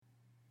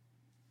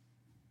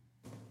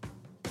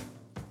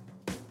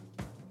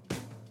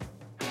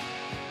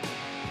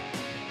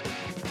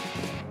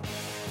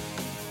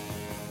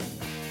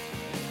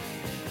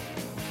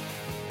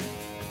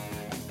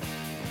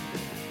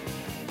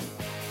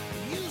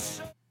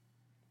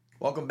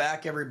Welcome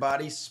back,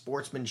 everybody.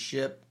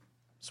 Sportsmanship.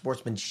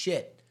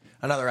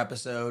 Another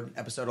episode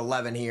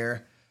 11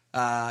 here.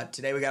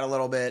 Today we got a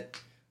little bit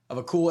of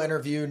a cool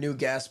interview, new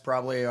guest,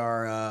 probably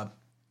our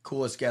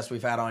coolest guest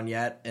we've had on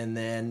yet. And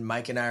then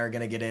Mike and I are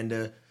going to get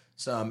into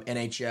some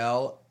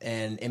NHL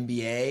and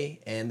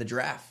NBA and the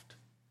draft.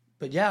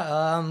 But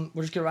yeah,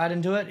 we'll just get right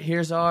into it.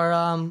 Here's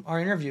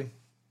our interview.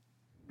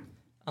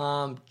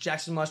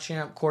 Jackson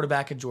Muschamp,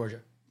 quarterback at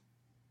Georgia.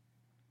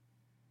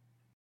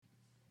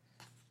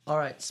 All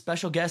right,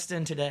 special guest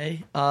in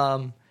today.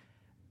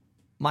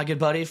 My good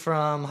buddy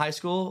from high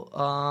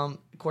school,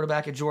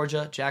 quarterback at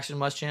Georgia, Jackson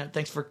Muschamp.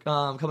 Thanks for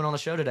coming on the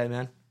show today,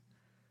 man.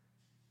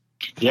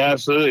 Yeah,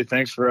 absolutely.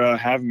 Thanks for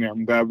having me.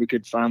 I'm glad we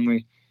could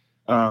finally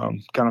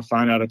kind of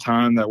find out a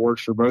time that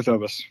works for both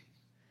of us.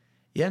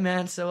 Yeah,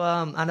 man. So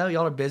I know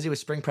y'all are busy with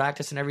spring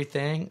practice and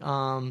everything.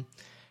 Kind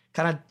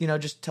of,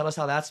 just tell us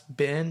how that's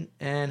been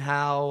and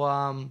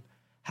how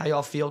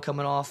y'all feel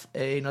coming off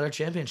another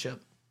championship.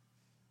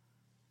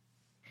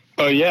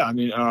 Oh yeah, I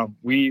mean,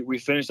 we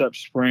finished up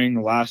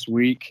spring last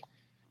week.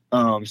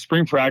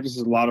 Spring practice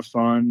is a lot of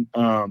fun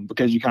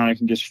because you kind of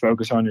can just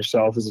focus on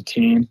yourself as a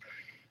team.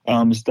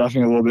 It's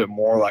definitely a little bit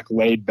more like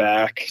laid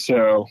back.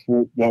 So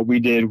what we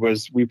did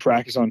was we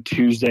practiced on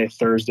Tuesday,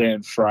 Thursday,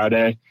 and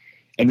Friday,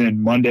 and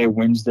then we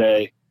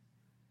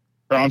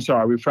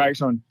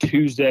practiced on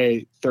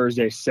Tuesday,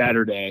 Thursday,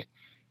 Saturday,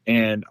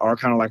 and our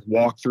kind of like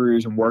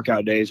walkthroughs and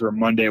workout days were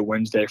Monday,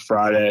 Wednesday,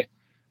 Friday.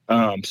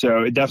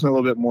 So it definitely a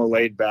little bit more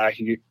laid back.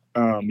 You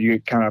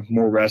get kind of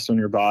more rest on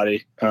your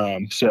body.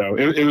 So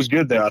it was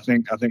good though. I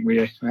think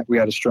we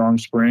had a strong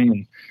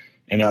spring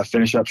and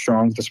finished up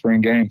strong with the spring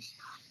game.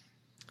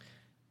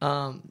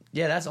 Yeah,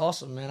 that's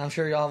awesome, man. I'm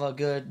sure y'all have a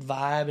good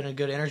vibe and a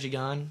good energy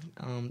going.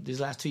 These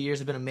last 2 years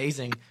have been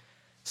amazing.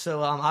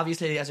 So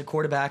obviously as a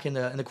quarterback in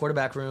the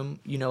quarterback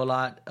room, you know a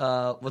lot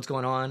what's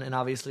going on, and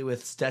obviously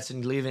with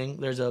Stetson leaving,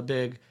 there's a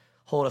big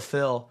hole to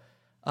fill.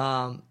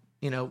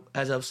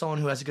 As someone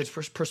who has a good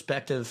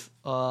perspective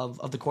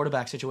of the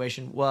quarterback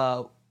situation,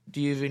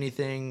 do you have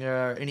anything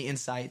or any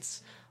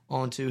insights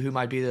onto who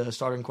might be the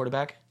starting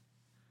quarterback?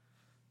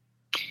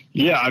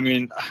 Yeah, I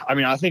mean,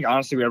 I think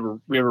honestly we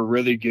have a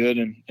really good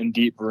and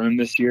deep room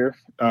this year.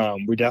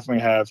 We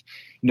definitely have,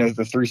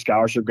 the three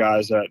scholarship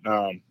guys that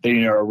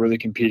are really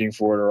competing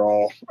for it are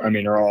all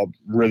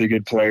really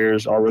good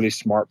players, all really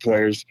smart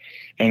players,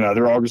 and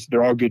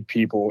they're all good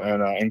people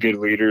and good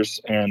leaders.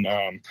 And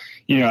I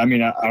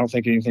don't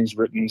think anything's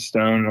written in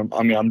stone.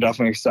 I'm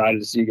definitely excited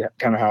to see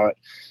kind of how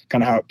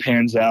it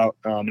pans out.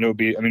 It'll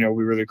be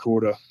really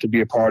cool to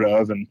be a part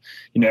of, and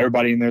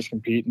everybody in there's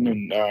competing,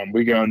 and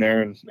we go in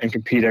there and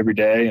compete every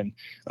day and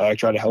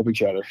try to help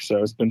each other.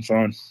 So it's been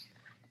fun.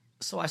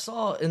 So I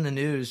saw in the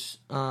news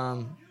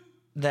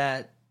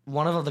that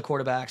one of the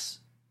quarterbacks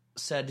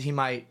said he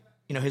might,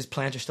 his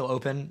plans are still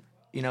open,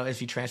 if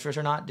he transfers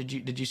or not.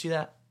 Did you see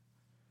that?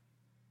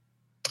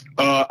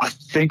 I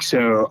think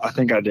so. I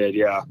think I did.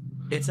 Yeah.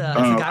 It's a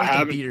guy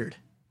with a beard.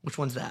 Which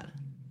one's that?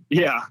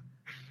 Yeah.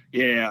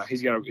 Yeah.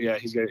 He's got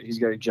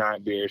a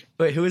giant beard.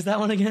 Wait, who is that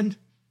one again?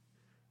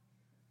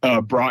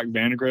 Brock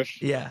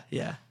Vandegrift. Yeah.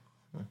 Yeah.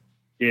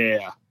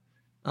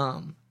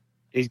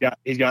 He's got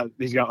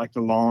like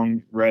the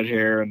long red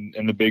hair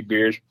and the big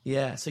beard.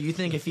 Yeah. So you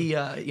think if he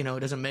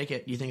doesn't make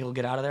it, you think he'll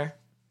get out of there?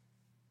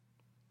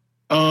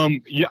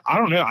 Yeah, I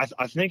don't know.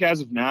 I think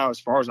as of now, as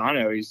far as I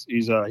know, he's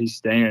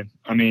staying.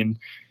 I mean,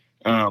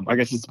 I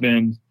guess it's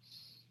been,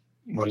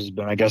 what has it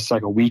been? I guess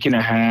like a week and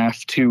a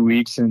half, 2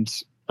 weeks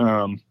since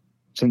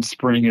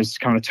spring has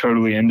kind of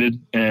totally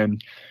ended.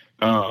 And,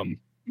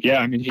 yeah,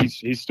 I mean,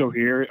 he's still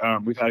here.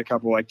 We've had a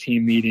couple like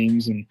team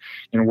meetings and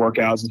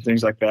workouts and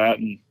things like that.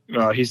 And,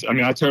 I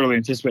totally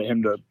anticipate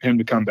him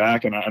to come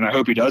back, and I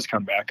hope he does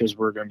come back because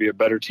we're going to be a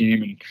better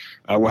team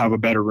and we'll have a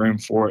better room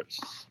for it.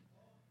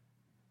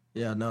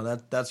 Yeah,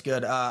 no, that's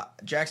good.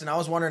 Jackson, I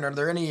was wondering, are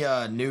there any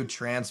new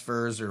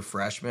transfers or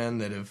freshmen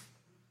that have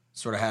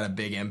sort of had a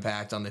big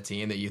impact on the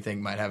team that you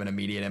think might have an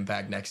immediate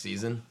impact next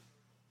season?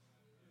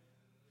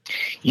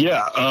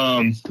 Yeah,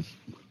 I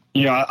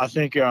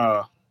think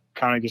kind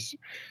of just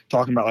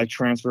talking about like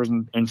transfers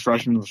and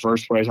freshmen in the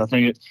first place, I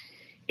think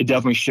it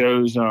definitely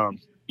shows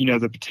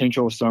the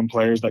potential of some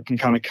players that can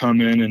kind of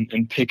come in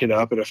and pick it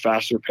up at a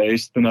faster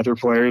pace than other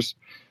players.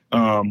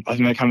 I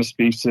think that kind of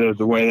speaks to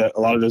the way that a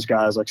lot of those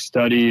guys like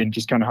study and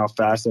just kind of how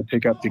fast they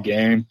pick up the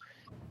game.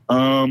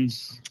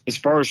 As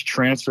far as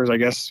transfers, I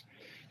guess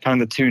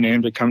kind of the two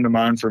names that come to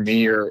mind for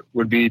me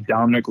would be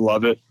Dominic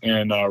Lovett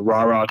and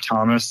Ra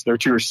Thomas. They're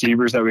two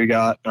receivers that we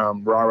got.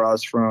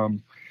 Ra's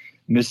from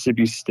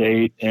Mississippi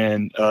State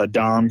and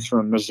Dom's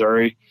from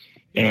Missouri.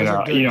 And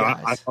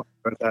I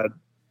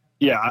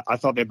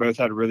thought they both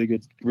had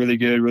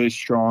really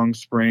strong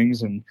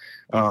springs, and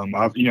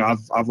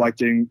I've liked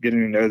getting to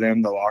know them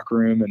in the locker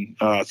room, and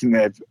I think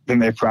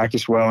they've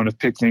practiced well and have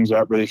picked things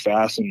up really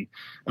fast, and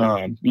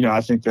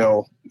I think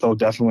they'll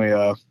definitely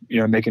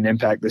make an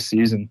impact this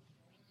season.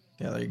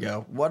 Yeah, there you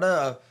go. What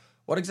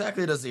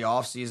exactly does the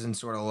off season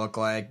sort of look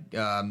like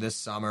this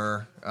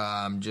summer?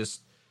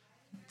 Just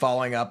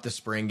following up the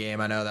spring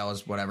game. I know that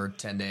was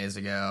 10 days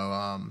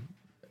ago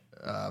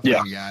for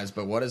you guys,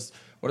 but what does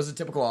a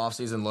typical off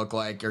season look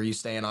like? Are you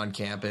staying on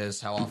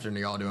campus? How often are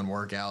y'all doing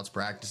workouts,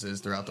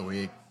 practices throughout the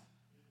week?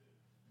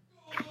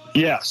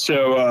 Yeah.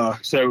 So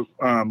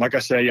like I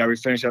said, we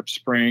finished up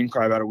spring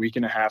probably about a week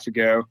and a half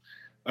ago.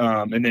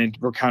 And then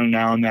we're kind of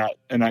now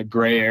in that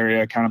gray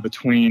area, kind of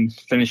between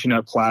finishing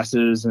up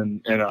classes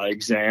and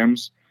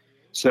exams.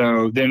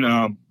 So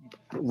then,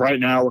 right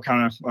now we're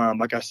kind of,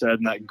 like I said,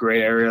 in that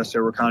gray area.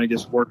 So we're kind of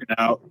just working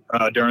out,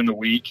 during the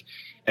week,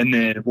 and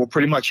then we'll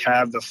pretty much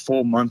have the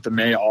full month of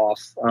May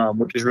off,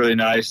 which is really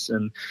nice.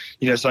 And,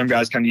 some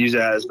guys kind of use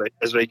that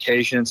as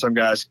vacation. Some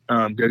guys,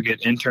 go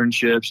get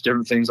internships,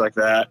 different things like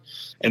that.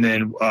 And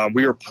then,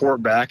 we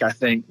report back, I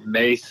think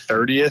May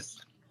 30th.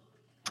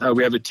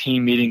 We have a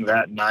team meeting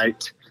that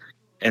night,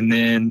 and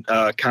then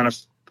kind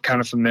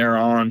of from there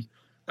on,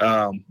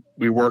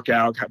 we work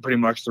out pretty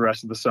much the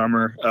rest of the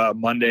summer,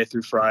 Monday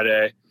through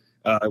Friday.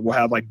 We'll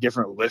have like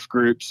different lift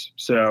groups.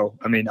 So,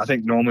 I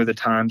think normally the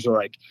times are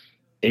like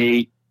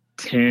 8,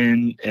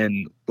 10,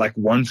 and like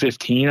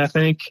 1:15, I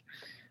think.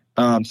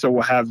 So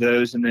we'll have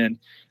those, and then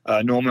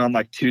normally on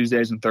like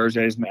Tuesdays and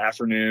Thursdays in the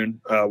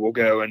afternoon, we'll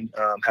go and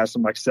have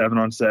some like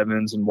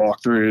 7-on-7s and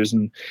walkthroughs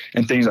and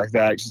things like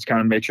that, just kind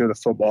of make sure the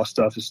football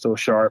stuff is still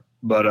sharp.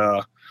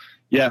 But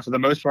for the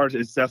most part,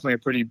 it's definitely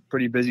a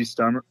pretty busy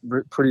summer.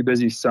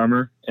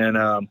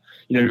 And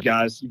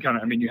guys,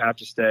 you have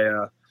to stay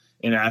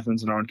in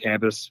Athens and on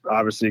campus,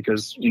 obviously,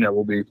 because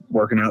we'll be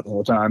working out the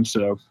whole time.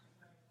 So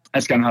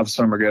that's kind of how the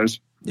summer goes.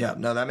 Yeah,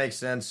 no, that makes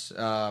sense.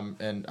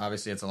 And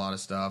obviously, it's a lot of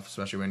stuff,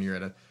 especially when you're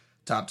at a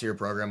top tier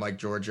program like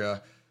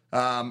Georgia.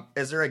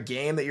 Is there a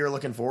game that you're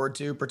looking forward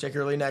to,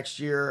 particularly next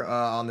year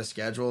on the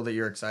schedule, that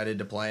you're excited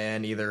to play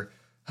in, either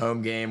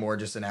home game or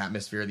just an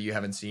atmosphere that you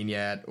haven't seen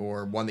yet,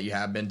 or one that you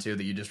have been to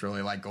that you just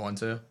really like going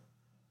to?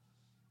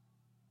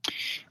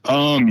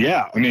 I'm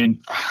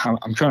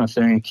trying to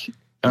think.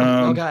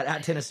 Got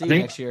at Tennessee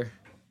next year.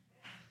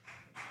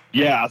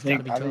 Yeah, I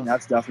think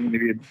that's definitely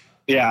going to be.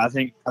 I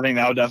think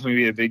that'll definitely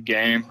be a big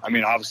game.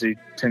 Obviously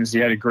Tennessee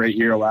had a great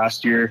year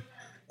last year,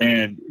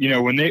 and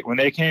when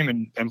they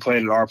came and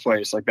played at our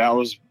place, like that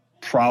was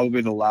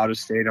probably the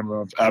loudest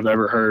stadium I've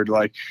ever heard.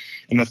 Like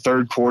in the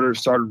third quarter, it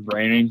started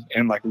raining,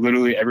 and like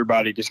literally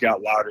everybody just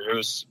got louder. It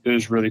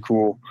was really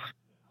cool.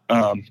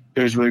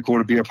 It was really cool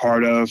to be a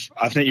part of.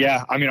 I think,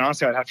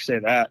 honestly, I'd have to say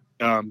that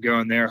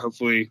going there,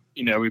 hopefully,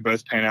 we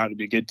both pan out to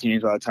be good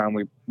teams by the time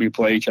we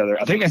play each other.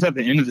 I think that's at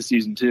the end of the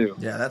season too.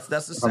 Yeah, that's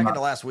the second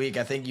to last week.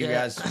 I think you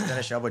guys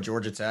finish up with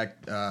Georgia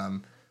Tech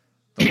the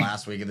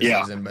last week of the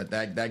season, but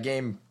that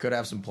game could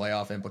have some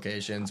playoff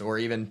implications, or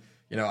even,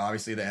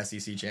 obviously the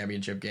SEC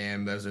championship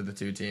game. Those are the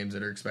two teams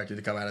that are expected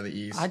to come out of the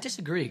East. I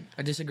disagree.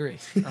 I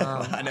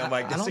know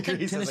Mike disagrees. I don't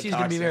think Tennessee's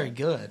going to be very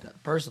good,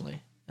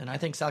 personally, and I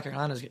think South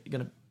Carolina's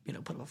going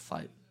to put up a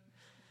fight.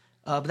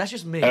 But that's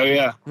just me. Oh,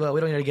 yeah. Well,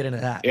 we don't need to get into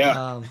that.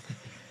 Yeah.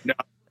 No.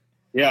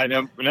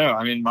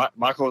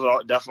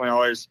 Michael's definitely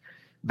always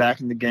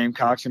backing the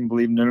Gamecocks and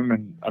believing in them,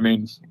 and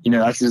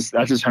that's his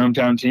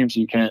hometown team,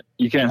 so you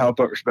can't help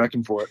but respect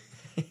him for it.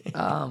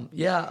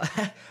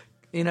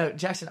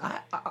 Jackson, I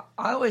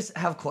always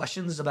have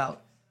questions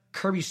about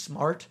Kirby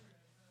Smart.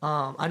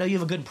 I know you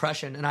have a good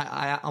impression, and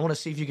I want to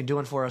see if you can do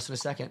one for us in a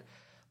second.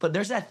 But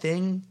there's that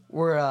thing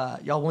where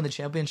y'all won the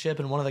championship,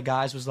 and one of the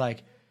guys was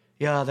like,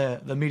 "Yeah,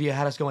 the media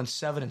had us going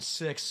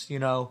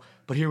 7-6,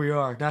 but here we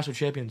are, national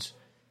champions."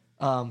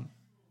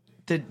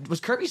 Was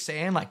Kirby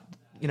saying like,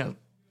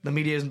 the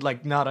media is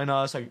like not on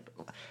us? Like,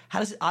 how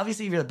does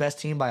obviously if you're the best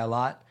team by a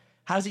lot,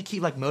 how does he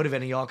keep like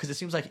motivating y'all? Because it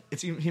seems like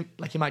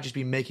he might just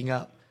be making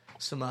up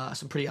some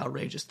pretty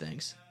outrageous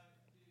things.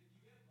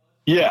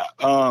 Yeah,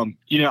 I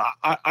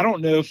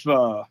don't know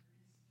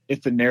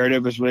if the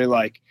narrative was really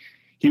like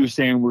he was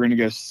saying we're going to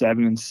go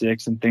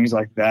 7-6 and things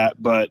like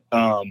that, but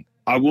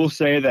I will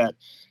say that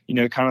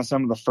kind of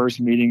some of the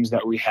first meetings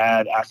that we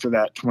had after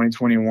that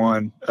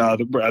 2021,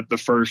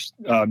 the first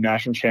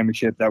national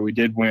championship that we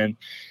did win,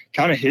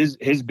 kind of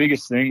his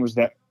biggest thing was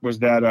that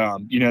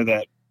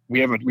that we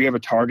have a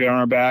target on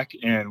our back,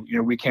 and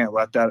we can't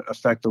let that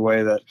affect the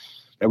way that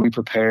we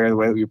prepare, the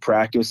way that we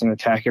practice and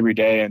attack every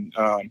day. And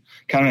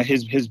kind of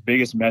his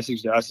biggest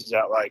message to us is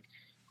that like,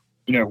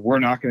 we're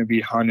not going to be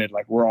hunted.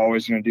 Like we're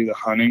always going to do the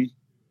hunting.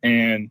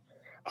 And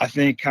I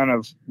think kind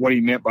of what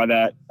he meant by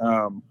that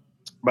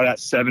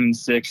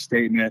 7-6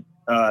 statement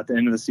at the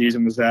end of the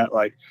season was that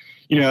like,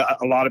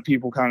 a lot of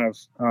people kind of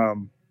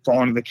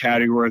fall into the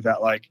category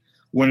that like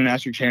win a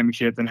national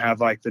championship and have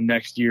like the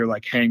next year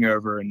like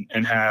hangover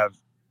and have,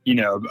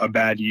 a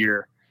bad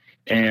year.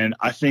 And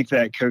I think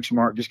that Coach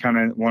Smart just kind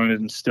of wanted to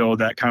instill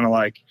that kind of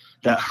like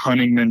that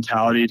hunting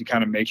mentality to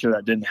kind of make sure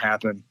that didn't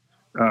happen.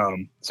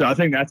 So I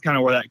think that's kind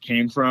of where that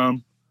came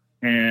from.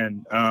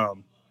 And,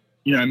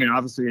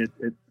 obviously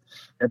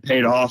it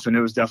paid off, and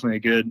it was definitely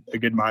a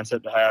good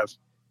mindset to have.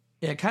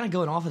 Yeah, kind of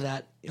going off of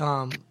that,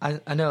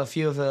 I know a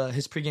few of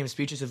his pregame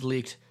speeches have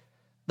leaked.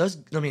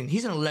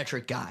 He's an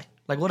electric guy.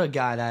 Like, what a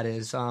guy that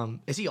is.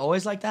 Is he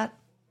always like that?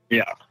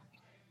 Yeah.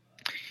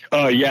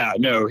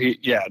 He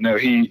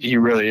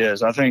really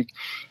is. I think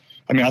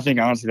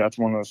honestly that's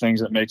one of the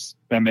things that makes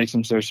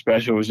him so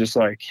special is just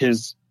like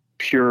his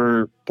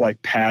pure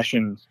like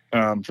passion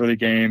for the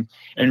game,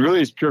 and really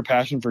his pure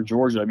passion for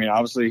Georgia. I mean,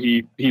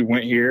 obviously he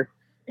went here,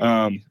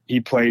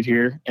 he played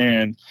here,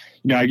 and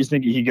I just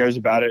think he goes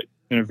about it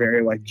in a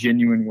very like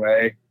genuine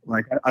way.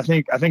 Like I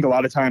think a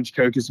lot of times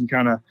coaches can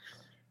kind of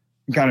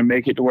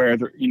make it to where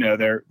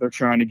they're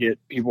trying to get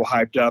people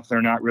hyped up.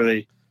 They're not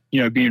really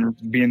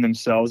being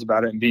themselves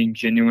about it and being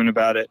genuine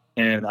about it.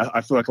 And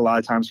I feel like a lot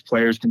of times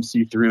players can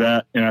see through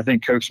that. And I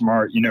think Coach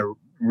Smart,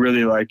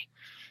 really like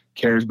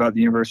cares about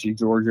the University of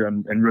Georgia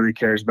and really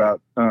cares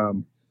about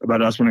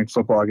us winning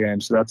football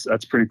games. So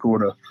that's pretty cool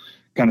to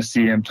kind of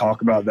see him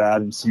talk about that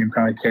and see him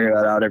kind of carry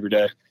that out every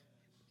day.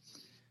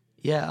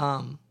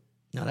 Yeah.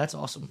 No, that's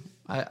awesome.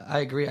 I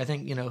agree. I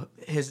think,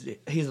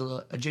 he's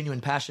a genuine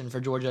passion for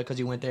Georgia because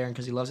he went there and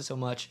because he loves it so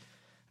much.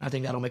 I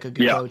think that'll make a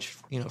good coach,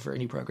 for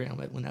any program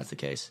when that's the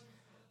case.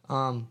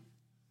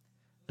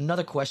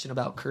 Another question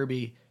about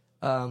Kirby.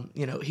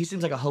 He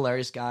seems like a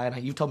hilarious guy,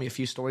 and you've told me a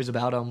few stories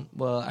about him.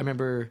 Well, I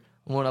remember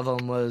one of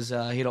them was he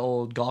had an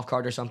old golf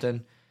cart or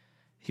something.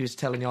 He was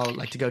telling y'all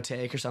like to go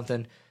take or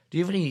something. Do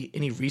you have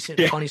any recent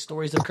funny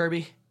stories of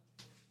Kirby?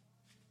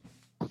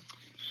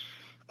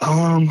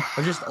 Or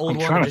just old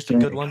one, or just a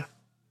good one?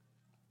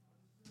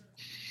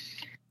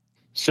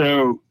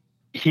 So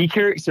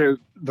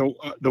the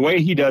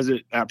way he does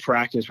it at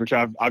practice, which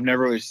I've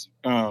never really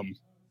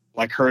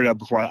like heard of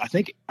before. I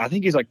think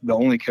he's like the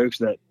only coach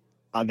that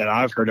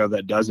I've heard of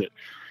that does it.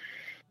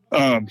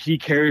 He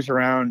carries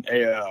around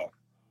a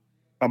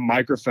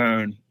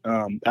microphone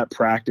at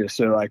practice,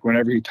 so like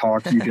whenever he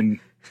talks, you can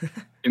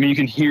you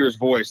can hear his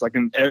voice, like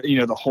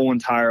the whole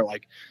entire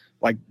like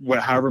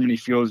however many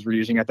fields we're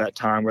using at that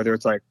time, whether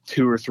it's like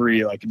 2 or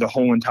 3, like the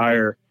whole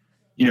entire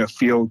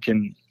field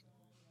can.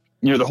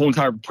 The whole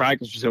entire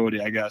practice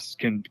facility, I guess,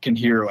 can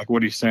hear like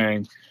what he's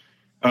saying.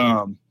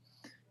 I'm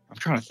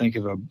trying to think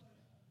of a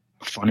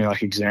funny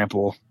like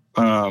example.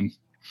 I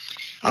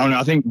don't know.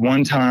 I think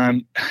one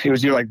time it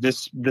was either like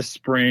this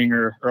spring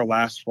or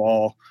last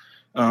fall.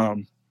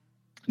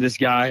 This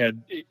guy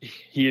had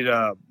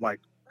like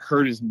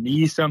hurt his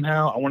knee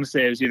somehow. I want to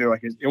say it was either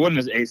like it wasn't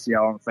his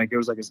ACL. I don't think it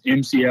was like his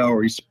MCL,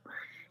 or he's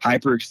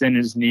hyperextended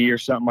his knee or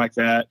something like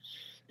that.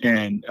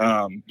 And,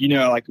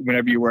 like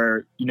whenever you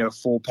wear,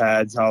 full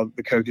pads, how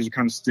the coaches are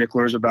kind of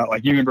sticklers about,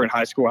 like, you remember in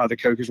high school how the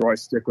coaches were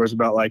always sticklers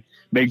about, like,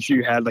 making sure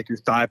you had, like, your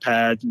thigh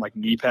pads and, like,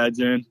 knee pads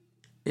in.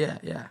 Yeah,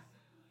 yeah.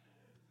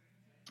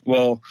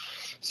 Well,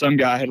 some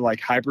guy had,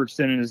 like,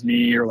 hyperextended his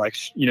knee or, like,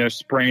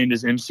 sprained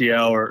his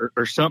MCL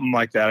or something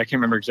like that. I can't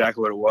remember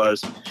exactly what it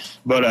was.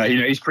 But,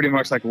 he's pretty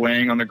much, like,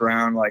 laying on the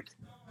ground,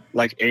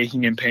 like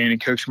aching in pain,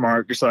 and Coach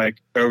Smart just like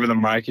over the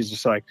mic is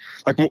just like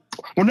well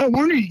no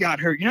wonder you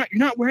got hurt. You're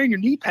not wearing your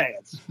knee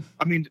pads.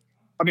 I mean,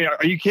 are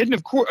you kidding?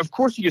 Of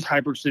course you just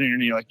hyperextending your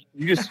knee. Like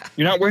you're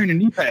not wearing your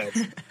knee pads.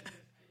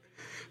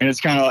 And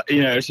it's kind of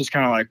it's just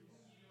kind of like,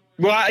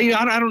 well,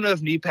 I don't know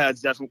if knee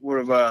pads definitely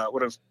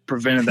would have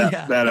prevented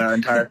that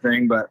entire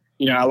thing, but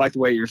I like the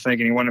way you're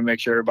thinking. You want to make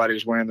sure everybody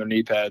was wearing their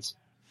knee pads.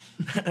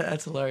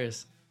 That's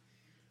hilarious.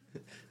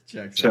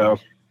 Jackson. So.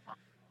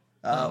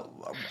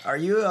 Are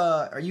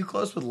you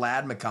close with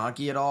Ladd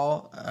McConkey at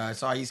all? I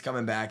saw he's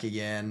coming back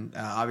again.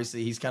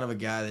 Obviously, he's kind of a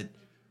guy that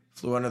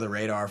flew under the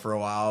radar for a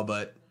while,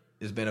 but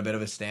has been a bit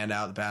of a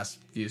standout the past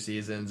few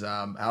seasons.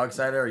 How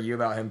excited are you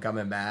about him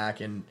coming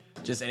back, and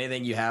just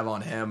anything you have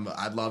on him?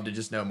 I'd love to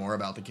just know more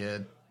about the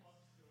kid.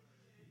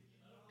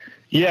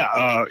 Yeah.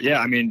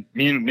 I mean,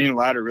 me and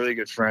Ladd are really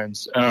good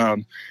friends.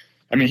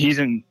 He's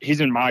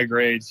in my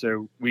grade,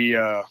 so we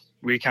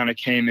kind of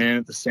came in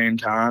at the same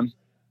time.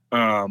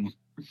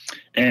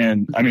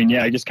 And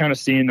just kind of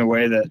seeing the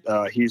way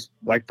that he's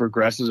like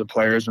progressed as a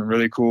player has been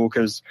really cool,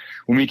 because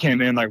when we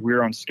came in, like we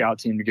were on scout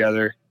team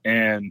together,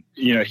 and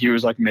he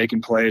was like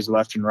making plays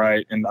left and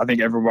right, and I think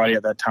everybody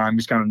at that time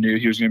just kind of knew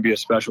he was going to be a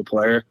special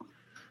player.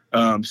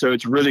 So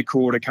it's really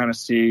cool to kind of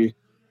see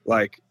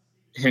like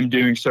him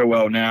doing so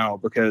well now,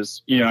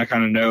 because I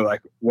kind of know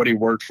like what he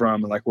worked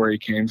from and like where he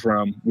came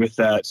from with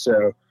that.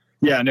 So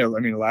yeah, no,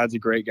 Ladd's a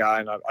great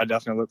guy, and I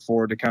definitely look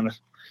forward to kind of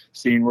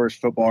seeing where his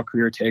football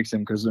career takes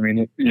him, because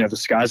the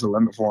sky's the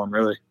limit for him,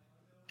 really.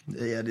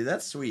 Yeah, dude,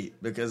 that's sweet,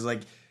 because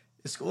like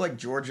a school like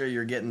Georgia,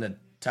 you're getting the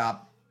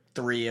top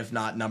 3, if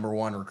not number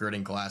 1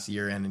 recruiting class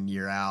year in and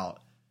year out,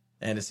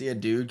 and to see a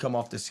dude come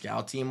off the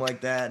scout team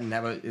like that and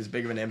have as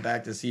big of an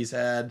impact as he's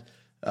had,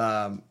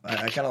 I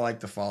kind of like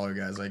to follow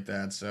guys like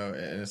that. So,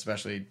 and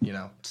especially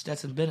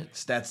Stetson Bennett,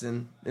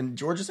 and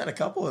Georgia's had a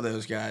couple of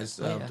those guys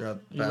throughout the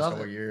past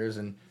couple of years,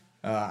 and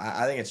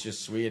I think it's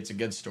just sweet. It's a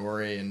good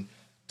story, and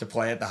to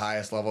play at the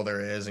highest level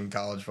there is in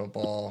college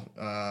football,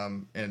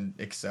 and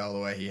excel the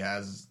way he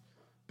has,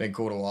 been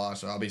cool to watch.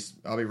 So I'll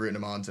be rooting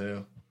him on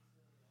too.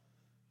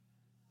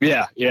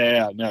 Yeah.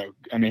 No,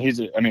 he's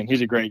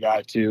a great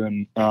guy too,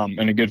 and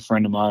a good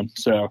friend of mine.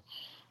 So,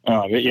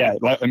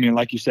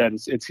 like you said,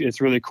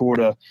 it's really cool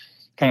to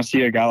kind of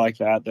see a guy like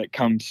that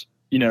comes,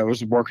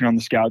 was working on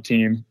the scout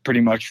team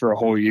pretty much for a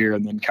whole year,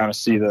 and then kind of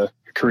see the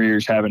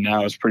career's having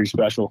now is pretty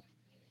special.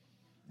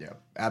 Yeah,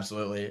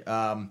 absolutely.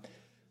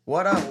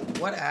 What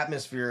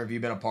atmosphere have you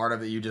been a part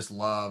of that you just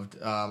loved?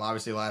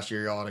 Obviously, last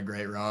year y'all had a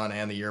great run,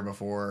 and the year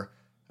before.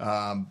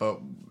 But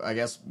I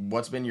guess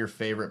what's been your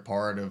favorite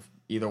part of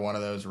either one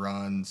of those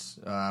runs,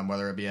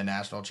 whether it be a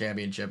national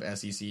championship,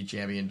 SEC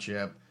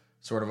championship,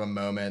 sort of a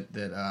moment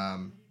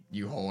that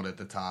you hold at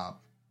the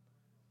top?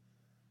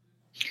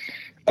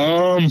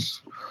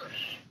 As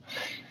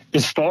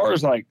far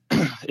as like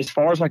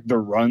the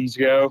runs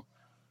go,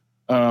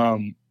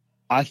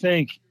 I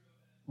think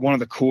one of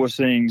the coolest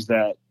things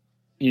that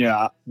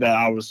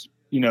I was,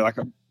 like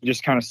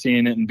just kind of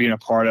seeing it and being a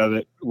part of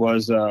it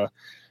was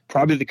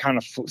probably the kind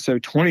of, so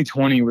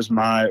 2020 was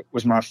my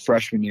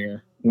freshman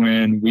year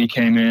when we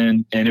came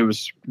in, and it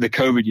was the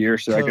COVID year.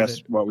 So I guess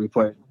what we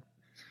played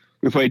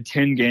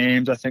 10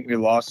 games. I think we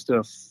lost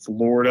to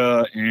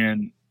Florida,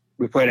 and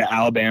we played at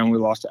Alabama. We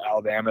lost to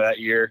Alabama that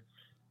year,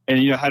 and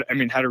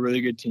had a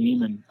really good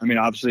team. And I mean,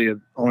 obviously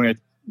only a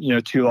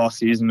 2-loss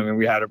season. I mean,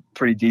 we had a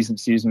pretty decent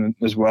season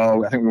as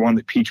well. I think we won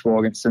the Peach Bowl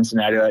against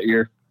Cincinnati that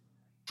year.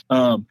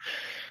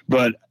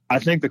 But I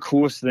think the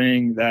coolest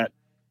thing that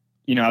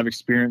I've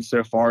experienced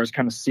so far is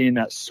kind of seeing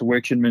that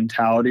switch in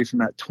mentality from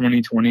that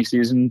 2020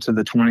 season to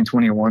the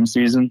 2021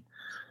 season.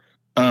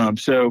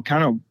 So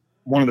kind of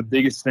one of the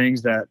biggest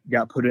things that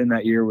got put in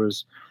that year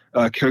was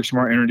Coach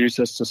Smart introduced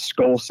us to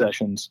skull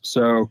sessions.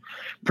 So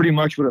pretty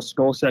much what a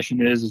skull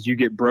session is you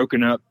get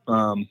broken up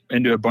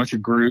into a bunch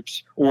of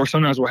groups, or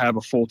sometimes we'll have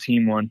a full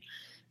team one.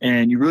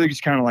 And you really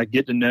just kind of like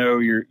get to know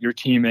your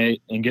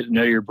teammate and get to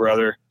know your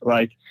brother.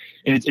 Like,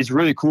 and it's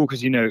really cool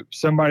because,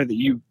 somebody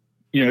that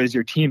is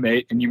your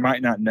teammate and you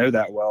might not know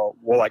that well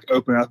will like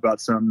open up about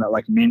something that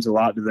like means a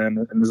lot to them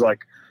and is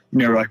like,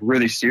 like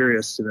really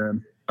serious to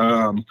them.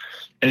 And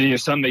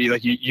something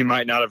that you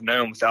might not have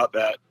known without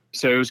that.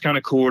 So it was kind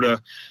of cool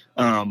to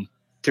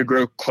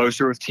grow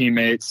closer with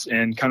teammates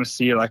and kind of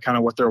see like kind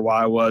of what their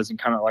why was and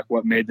kind of like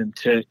what made them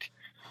tick.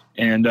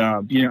 And,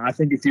 I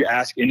think if you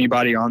ask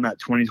anybody on that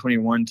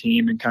 2021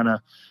 team and kind of,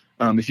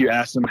 if you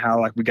ask them how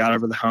like we got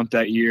over the hump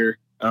that year,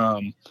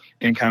 and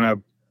kind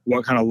of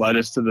what kind of led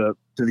us to the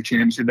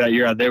championship that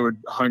year, they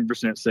would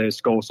 100% say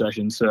skull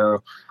session.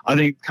 So I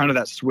think kind of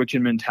that switch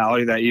in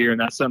mentality that year, and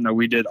that's something that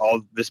we did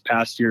all this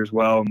past year as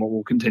well, and what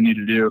we'll continue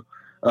to do,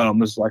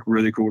 was like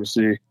really cool to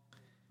see.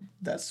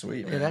 That's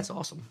sweet, man. Yeah, that's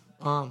awesome.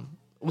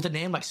 With a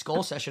name like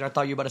skull session, I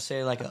thought you were about to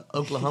say like a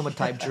Oklahoma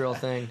type drill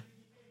thing.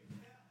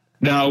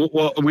 No,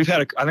 well, I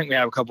think we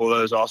have a couple of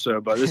those also,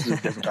 but this is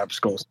a different type of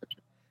skull session.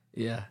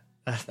 Yeah,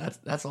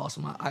 that's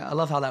awesome. I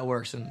love how that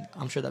works, and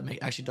I'm sure that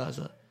actually does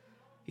a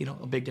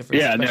big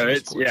difference. Yeah, no,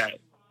 it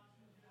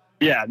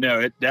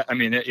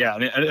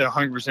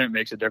 100%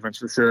 makes a difference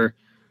for sure.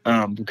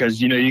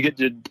 Because you get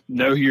to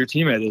know who your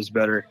teammate is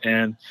better,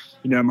 and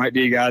it might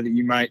be a guy that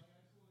you might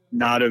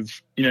not have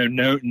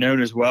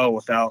known as well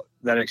without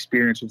that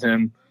experience with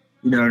him.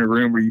 In a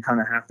room where you kind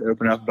of have to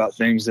open up about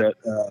things that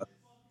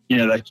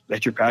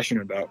that you're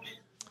passionate about.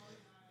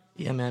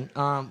 Yeah, man.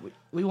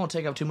 We won't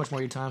take up too much more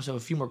of your time, so a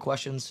few more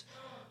questions.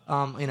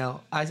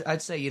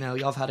 I'd say, y'all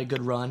have had a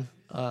good run,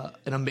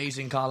 an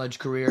amazing college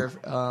career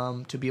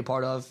to be a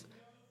part of,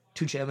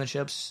 2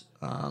 championships.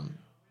 And,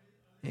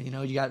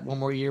 you got one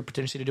more year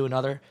potentially to do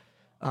another,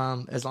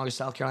 as long as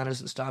South Carolina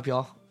doesn't stop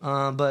y'all.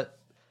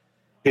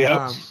 That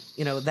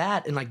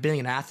and like being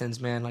in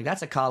Athens, man, like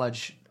that's a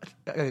college,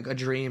 a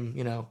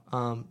dream,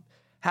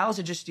 how is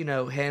it just,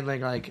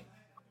 handling like,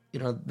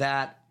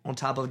 that on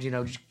top of,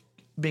 just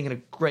being in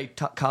a great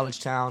college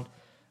town,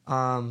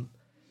 and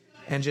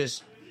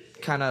just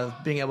kind of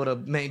being able to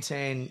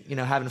maintain,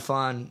 having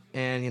fun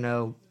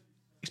and,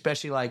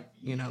 especially like,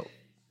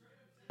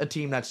 a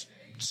team that's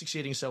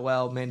succeeding so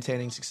well,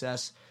 maintaining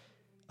success,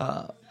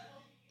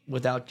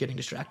 without getting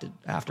distracted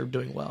after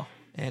doing well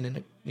and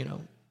in a,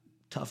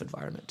 tough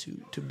environment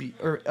to be,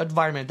 or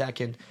environment that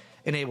can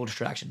enable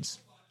distractions.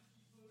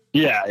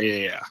 Yeah.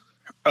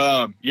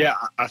 I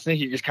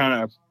think it just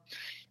kind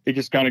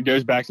of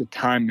goes back to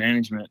time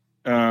management.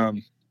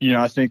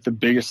 I think the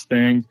biggest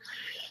thing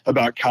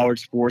about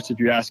college sports, if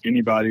you ask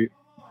anybody,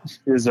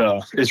 is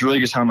really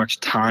just how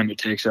much time it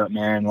takes up,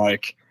 man.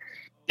 Like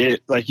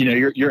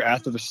you're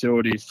at the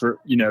facility for,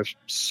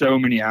 so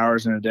many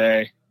hours in a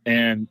day.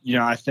 And,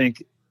 I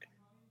think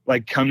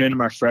like coming into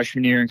my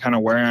freshman year and kind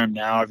of where I am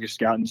now, I've just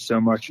gotten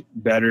so much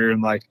better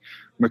and like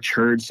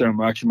matured so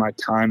much in my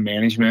time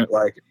management.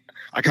 Like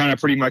I kind of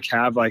pretty much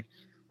have like,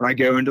 when I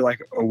go into like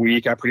a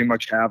week, I pretty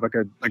much have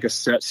like a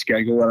set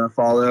schedule that I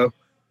follow.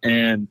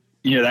 And,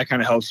 that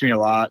kind of helps me a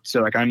lot.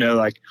 So like, I know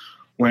like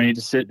when I need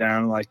to sit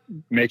down and like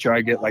make sure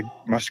I get like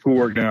my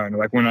schoolwork done,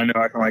 like when I know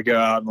I can like go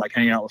out and like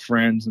hang out with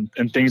friends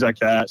and things like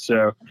that.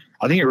 So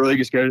I think it really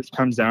just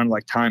comes down to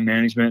like time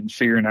management and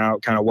figuring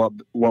out kind of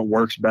what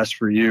works best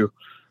for you.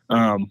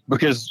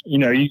 Because, you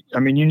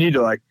need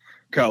to like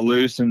cut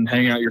loose and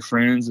hang out with your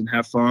friends and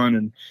have fun.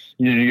 And,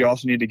 you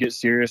also need to get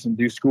serious and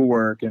do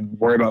schoolwork and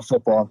worry about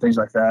football and things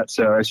like that.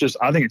 So I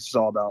think it's just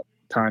all about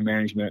time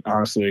management,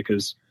 honestly,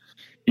 because,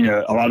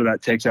 a lot of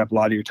that takes up a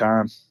lot of your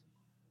time.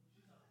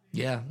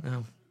 Yeah,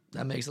 no,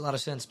 That makes a lot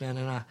of sense, man.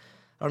 And I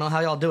don't know how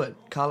y'all do it.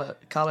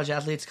 College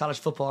athletes, college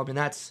football. I mean,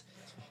 that's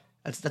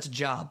a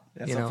job.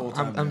 That's you a know,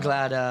 full-time I'm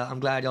job.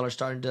 glad y'all are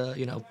starting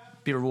to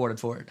be rewarded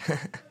for it.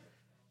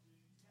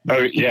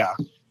 Oh yeah,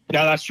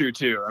 that's true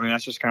too. I mean,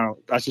 that's just kind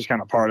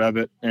of part of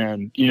it,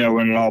 and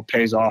when it all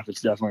pays off,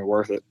 it's definitely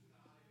worth it.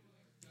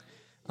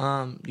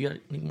 You got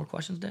any more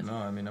questions, Dave? No,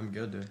 I mean, I'm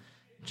good, dude.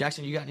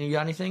 Jackson, you got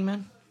anything,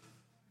 man?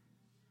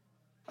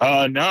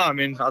 No, I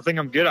mean, I think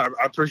I'm good. I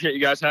appreciate you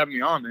guys having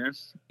me on, man.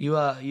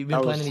 You've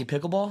been playing any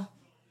pickleball?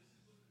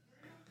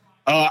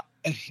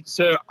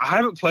 So I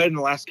haven't played in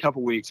the last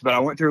couple weeks, but I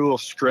went through a little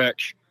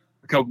stretch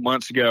a couple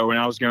months ago when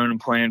I was going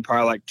and playing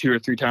probably like 2 or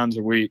 3 times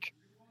a week.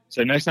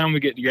 So next time we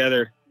get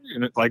together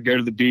and like go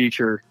to the beach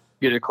or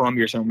get to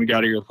Columbia or something, we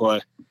got to go play.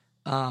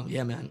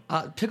 Yeah, man.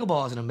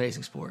 Pickleball is an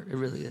amazing sport. It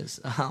really is.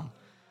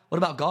 What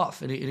about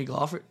golf? Any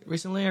golf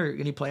recently, or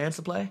any plans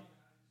to play?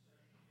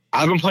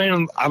 I've been playing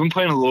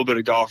a little bit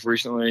of golf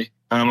recently.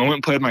 I went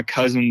and played with my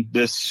cousin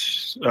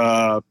this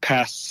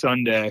past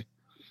Sunday.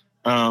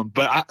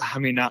 But I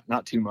mean,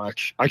 not too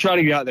much. I try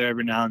to get out there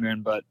every now and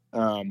then, but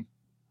I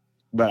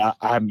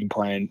haven't been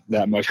playing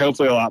that much.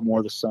 Hopefully a lot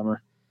more this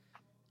summer.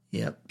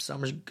 Yep.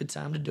 Summer's a good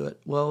time to do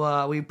it.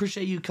 Well, we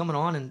appreciate you coming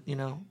on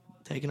and,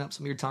 taking up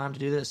some of your time to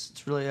do this.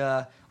 It's really,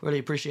 really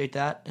appreciate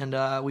that. And,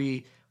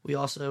 we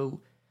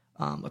also,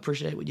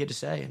 appreciate what you had to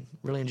say and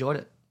really enjoyed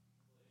it.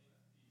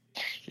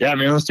 Yeah,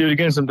 man, let's do it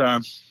again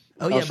sometime.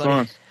 Oh yeah, buddy.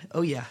 Fun.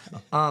 Oh yeah.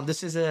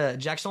 This is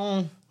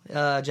Jackson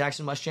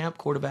Muschamp,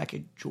 quarterback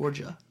at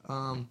Georgia.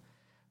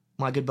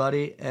 My good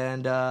buddy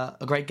and a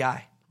great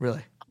guy,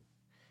 really.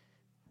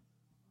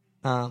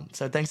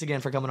 So thanks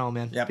again for coming on,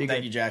 man. Yeah,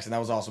 thank you, Jackson. That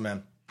was awesome,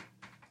 man.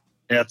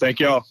 Yeah, thank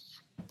y'all.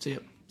 See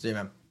you. See you,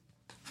 man.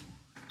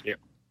 Yeah.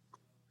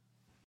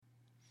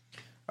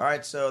 All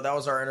right, so that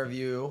was our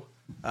interview.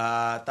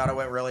 Thought it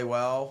went really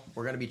well.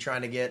 We're going to be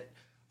trying to get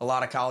a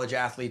lot of college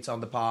athletes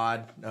on the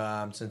pod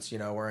since,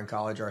 we're in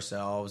college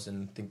ourselves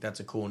and think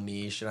that's a cool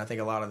niche. And I think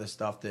a lot of the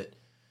stuff that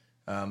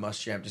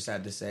Muschamp just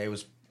had to say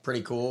was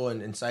pretty cool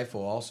and insightful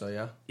also,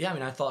 yeah? Yeah, I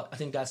mean, I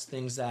think that's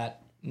things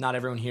that not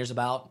everyone hears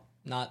about.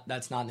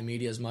 That's not in the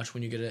media as much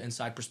when you get an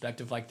inside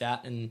perspective like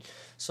that. And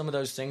some of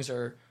those things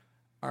are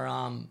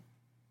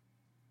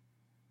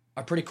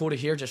pretty cool to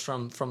hear just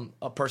from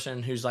a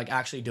person who's like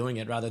actually doing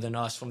it rather than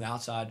us from the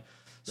outside.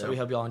 So we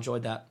hope y'all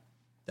enjoyed that.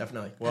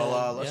 Definitely.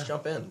 Well, let's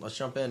jump in. We're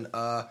going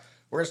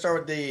to start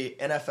with the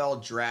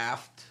NFL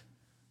draft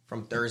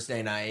from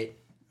Thursday night.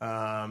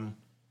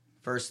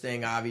 First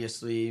thing,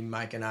 obviously,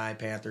 Mike and I,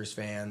 Panthers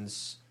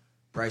fans.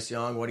 Bryce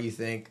Young, what do you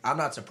think? I'm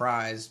not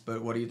surprised,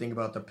 but what do you think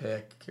about the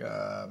pick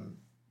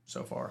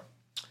so far?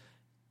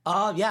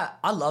 Yeah,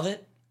 I love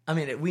it. I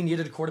mean, we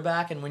needed a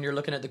quarterback, and when you're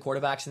looking at the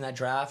quarterbacks in that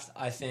draft,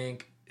 I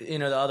think, the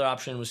other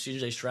option was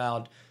C.J.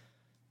 Stroud.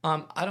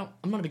 I'm not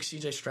a big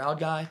C.J. Stroud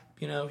guy.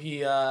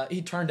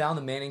 He turned down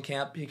the Manning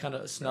camp. He kind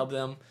of snubbed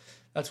them.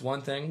 That's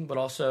one thing. But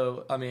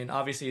also, I mean,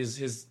 obviously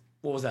his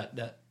what was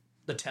that?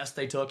 The test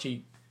they took,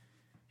 he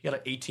got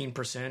an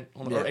 18%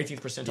 on the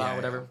 18th percentile,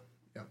 whatever.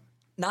 Yeah.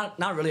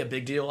 Not really a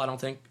big deal, I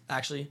don't think,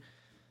 actually.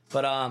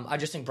 But I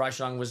just think Bryce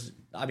Young was,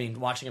 I mean,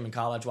 watching him in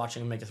college,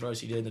 watching him make the throws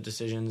he did, the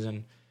decisions,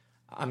 and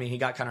I mean, he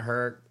got kind of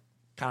hurt,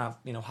 kind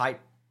of, height.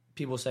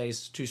 People say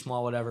he's too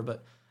small, whatever,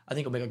 but I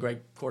think he'll make a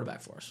great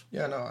quarterback for us.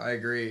 Yeah, no, I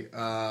agree.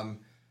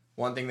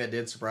 One thing that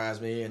did surprise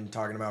me in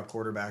talking about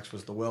quarterbacks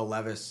was the Will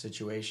Levis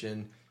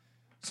situation.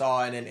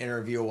 Saw in an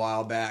interview a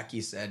while back, he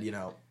said,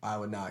 I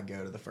would not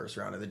go to the first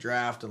round of the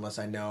draft unless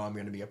I know I'm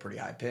going to be a pretty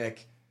high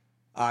pick.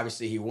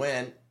 Obviously, he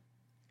went,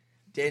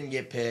 didn't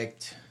get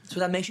picked.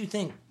 So that makes you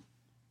think,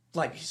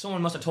 like,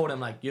 someone must have told him,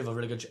 like, you have a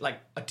really good, like,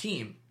 a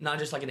team, not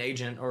just like an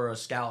agent or a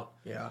scout.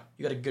 Yeah.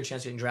 You got a good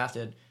chance of getting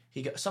drafted.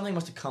 Something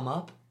must have come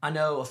up. I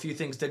know a few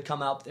things did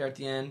come out there at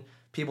the end.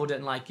 People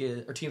didn't like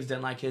it, or teams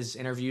didn't like his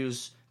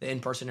interviews, the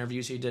in-person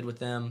interviews he did with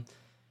them.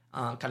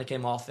 Kind of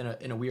came off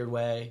in a weird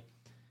way.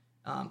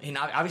 And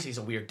obviously he's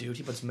a weird dude.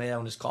 He puts mayo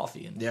in his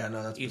coffee and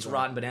that's eats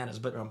bizarre. rotten bananas.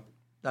 But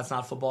that's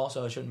not football,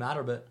 so it shouldn't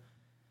matter. But,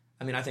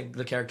 I mean, I think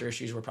the character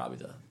issues were probably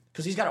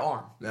because he's got an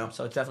arm. Yeah.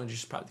 So it's definitely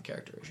just probably the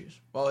character issues.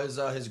 Well,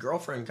 his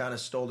girlfriend kind of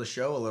stole the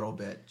show a little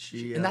bit.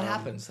 And that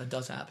happens. That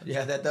does happen.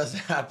 Yeah, that does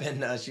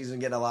happen. She's been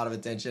getting a lot of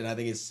attention. I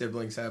think his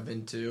siblings have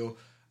been too.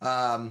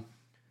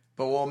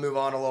 But we'll move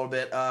on a little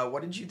bit.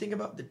 What did you think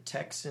about the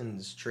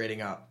Texans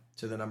trading up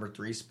to the number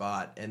 3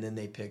 spot, and then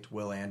they picked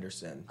Will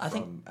Anderson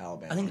from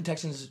Alabama? I think the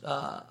Texans,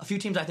 a few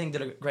teams I think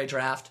did a great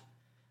draft.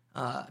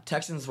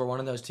 Texans were one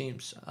of those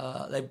teams.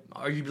 They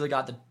arguably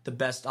got the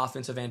best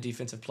offensive and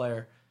defensive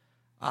player.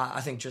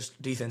 I think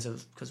just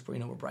defensive because we're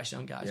Bryce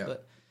Young guys. Yeah.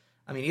 But,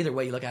 I mean, either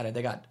way you look at it,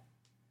 they got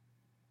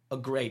a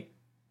great,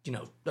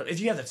 if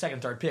you have the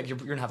second, third pick, you're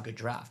going to have a good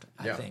draft,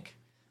 I think.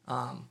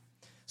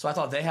 So I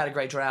thought they had a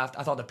great draft.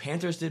 I thought the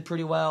Panthers did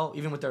pretty well,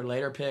 even with their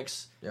later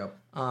picks. Yep.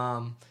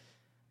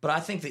 But I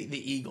think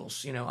the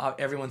Eagles,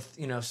 everyone,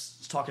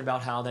 is talking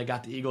about how they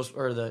got the Eagles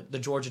or the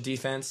Georgia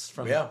defense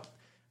from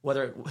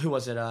who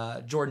was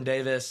it? Jordan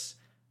Davis,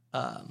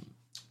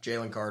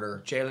 Jalen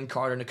Carter,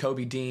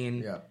 N'Kobe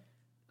Dean. Yeah.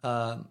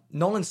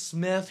 Nolan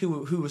Smith,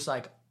 who was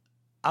like,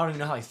 I don't even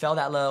know how he fell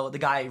that low. The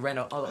guy ran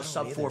a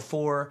sub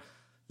 4.4,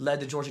 led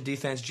the Georgia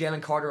defense.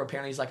 Jalen Carter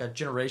apparently is like a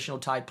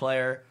generational type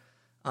player.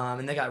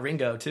 And they got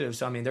Ringo too.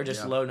 So I mean, they're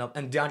just loading up,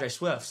 and DeAndre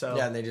Swift. So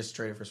yeah, and they just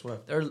traded for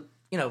Swift. They're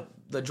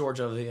the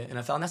Georgia of the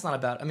NFL, and that's not a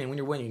bad. I mean, when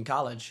you're winning in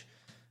college,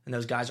 and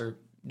those guys are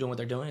doing what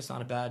they're doing, it's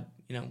not a bad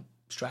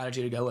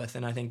strategy to go with.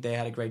 And I think they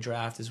had a great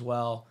draft as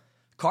well.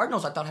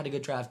 Cardinals, I thought, had a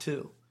good draft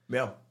too.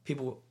 Yeah,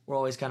 people were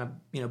always kind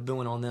of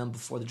booing on them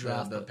before the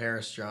draft. The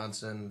Paris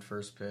Johnson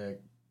first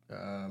pick,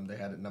 they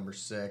had it number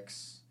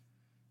 6.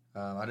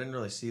 I didn't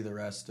really see the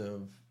rest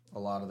of a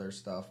lot of their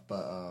stuff,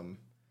 but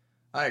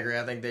I agree.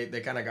 I think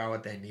they kind of got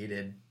what they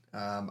needed.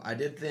 I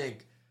did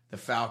think the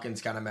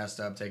Falcons kind of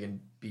messed up taking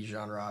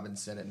Bijan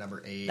Robinson at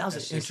number 8. That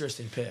was an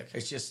interesting pick.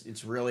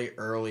 It's really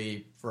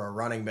early for a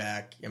running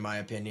back, in my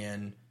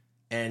opinion,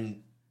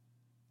 and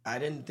I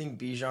didn't think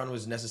Bijan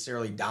was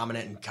necessarily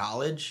dominant in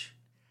college.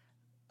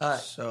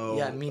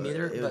 Yeah, me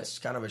neither. It's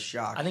kind of a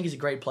shock. I think he's a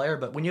great player,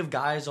 but when you have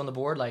guys on the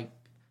board, like,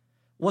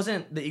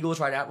 wasn't the Eagles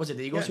right out? Was it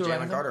the Eagles who were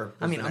right Jalen Carter?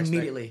 I mean,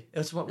 immediately. It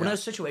was one of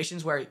those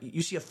situations where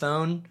you see a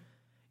phone,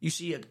 you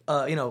see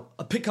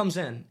a pick comes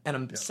in,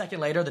 and a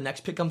second later, the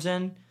next pick comes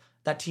in.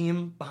 That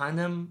team behind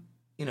them,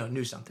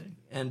 knew something,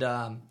 and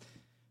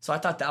so I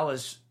thought that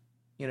was,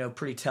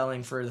 pretty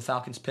telling for the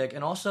Falcons pick,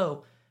 and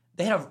also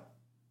they had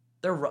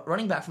their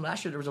running back from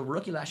last year. There was a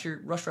rookie last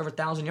year rushed for over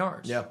 1,000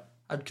 yards. Yeah.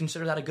 I'd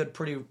consider that a good,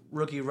 pretty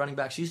rookie running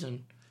back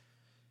season.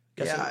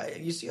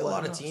 You see a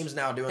lot of teams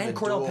now doing the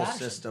dual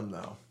system,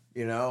 though.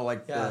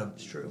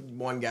 It's true.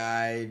 One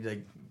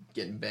guy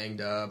getting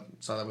banged up.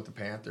 Saw that with the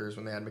Panthers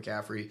when they had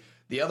McCaffrey.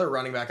 The other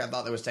running back I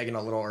thought that was taken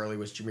a little early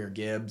was Jahmyr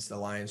Gibbs. The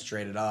Lions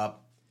traded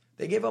up.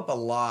 They gave up a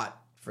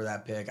lot for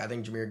that pick. I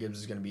think Jahmyr Gibbs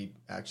is going to be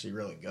actually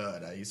really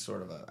good. He's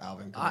sort of an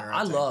Alvin Kamara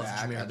I love back.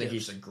 Jahmyr Gibbs. I think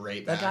he's a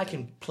great back. That guy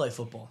can play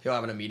football. He'll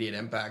have an immediate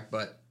impact,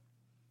 but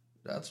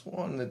that's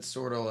one that's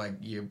sort of like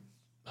you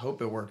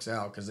hope it works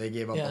out because they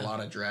gave up a lot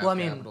of draft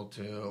capital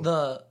too.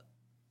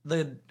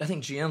 I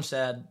think GM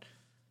said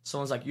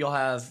someone's like, you'll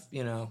have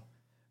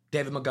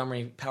David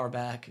Montgomery power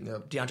back,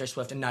 DeAndre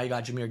Swift, and now you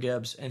got Jahmyr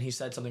Gibbs, and he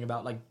said something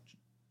about like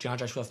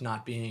DeAndre Swift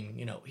not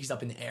being he's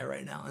up in the air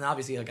right now, and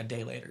obviously like a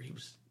day later he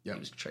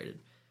was traded.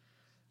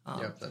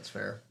 That's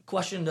fair.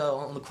 Question though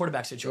on the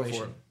quarterback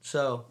situation.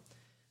 So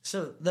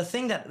the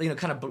thing that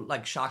kind of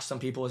like shocks some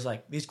people is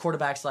like these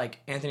quarterbacks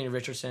like Anthony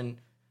Richardson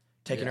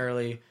taken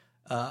early.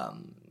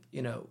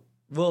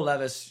 Will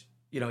Levis,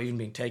 even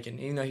being taken,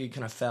 even though he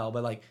kind of fell.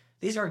 But, like,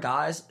 these are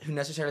guys who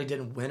necessarily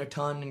didn't win a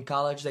ton in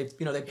college. They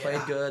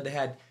played good. They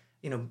had,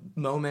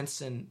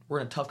 moments and were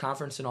in a tough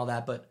conference and all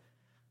that. But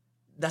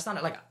that's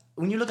not, like,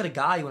 when you look at a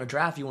guy you want to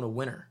draft, you want a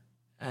winner.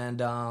 And,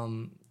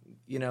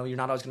 you're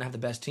not always going to have the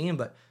best team.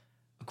 But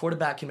a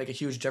quarterback can make a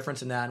huge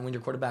difference in that. And when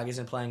your quarterback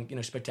isn't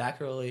playing,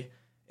 spectacularly,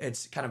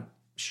 it's kind of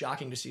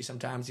shocking to see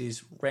sometimes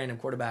these random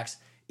quarterbacks,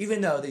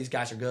 even though these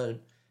guys are good.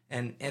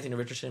 And Anthony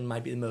Richardson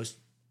might be the most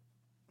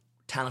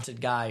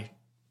talented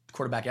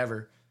quarterback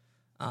ever,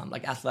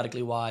 like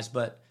athletically wise.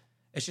 But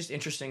it's just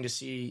interesting to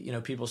see,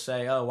 people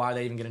say, oh, why are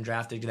they even getting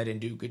drafted? They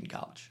didn't do good in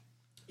college.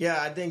 Yeah,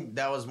 I think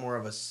that was more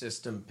of a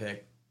system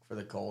pick for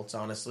the Colts,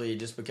 honestly,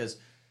 just because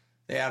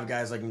they have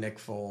guys like Nick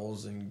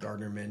Foles and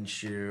Gardner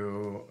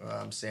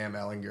Minshew, Sam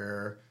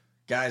Ehlinger,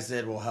 guys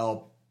that will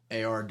help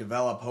AR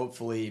develop,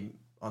 hopefully,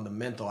 on the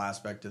mental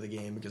aspect of the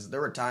game. Because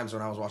there were times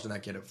when I was watching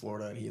that kid at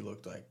Florida and he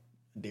looked like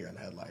deer in the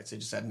headlights. He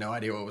just had no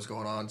idea what was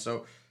going on.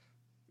 So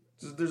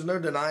there's no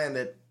denying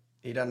that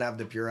he doesn't have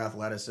the pure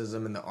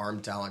athleticism and the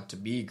arm talent to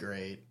be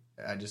great.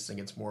 I just think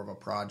it's more of a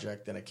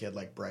project than a kid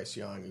like Bryce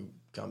Young who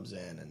comes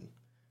in and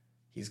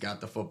he's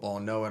got the football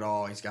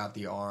know-it-all. He's got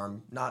the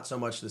arm. Not so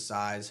much the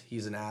size.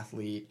 He's an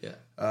athlete.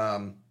 Yeah.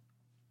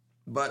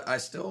 But I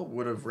still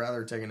would have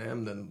rather taken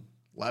him than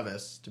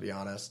Levis, to be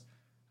honest.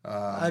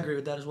 I agree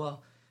with that as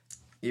well.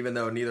 Even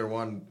though neither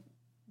one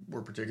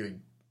were particularly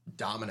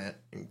dominant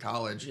in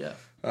college. Yeah.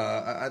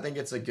 I think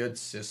it's a good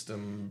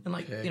system and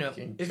like, pick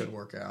and could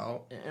work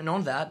out. And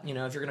on that,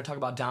 if you're going to talk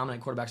about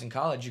dominant quarterbacks in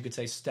college, you could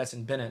say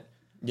Stetson Bennett.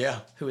 Yeah.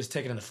 Who was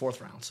taken in the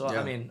 4th round. So,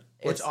 I mean,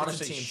 it's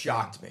honestly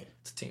shocked me.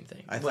 It's a team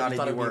thing. I thought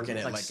he'd be working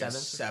at like a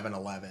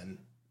 7-11.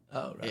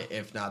 Oh, right.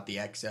 If not the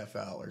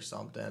XFL or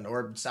something.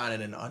 Or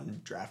signing an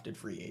undrafted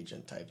free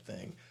agent type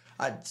thing.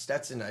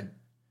 Stetson,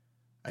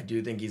 I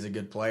do think he's a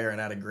good player and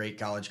had a great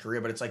college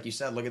career. But it's like you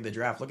said, look at the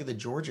draft. Look at the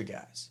Georgia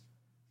guys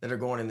that are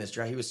going in this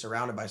draft. He was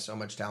surrounded by so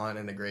much talent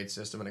and a great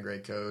system and a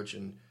great coach,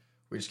 and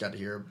we just got to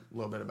hear a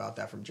little bit about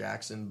that from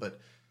Jackson.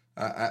 But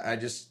I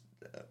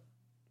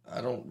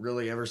don't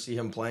really ever see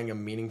him playing a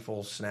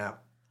meaningful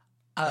snap.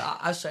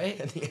 I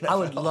say I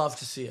would love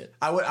to see it.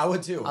 I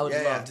would too. I would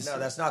love to see it. No,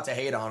 that's not to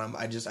hate on him.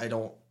 I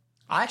don't.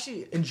 I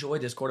actually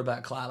enjoyed this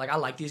quarterback class. Like, I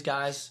like these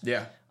guys.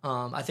 Yeah.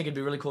 I think it'd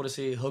be really cool to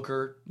see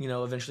Hooker,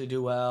 eventually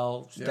do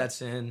well.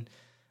 Stetson.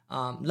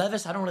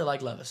 Levis, I don't really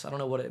like Levis. I don't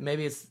know what it.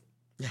 Maybe it's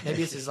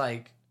his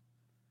like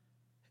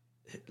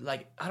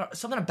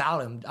something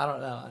about him. I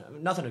don't know.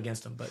 Nothing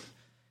against him, but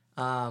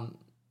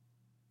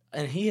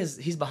and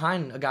he's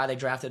behind a guy they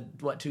drafted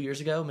 2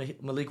 years ago,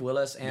 Malik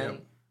Willis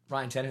and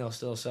Ryan Tannehill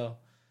still. So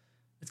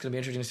it's going to be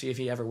interesting to see if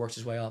he ever works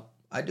his way up.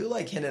 I do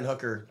like Hendon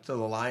Hooker to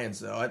the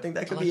Lions, though. I think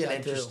that could be an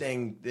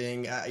interesting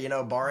thing.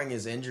 Barring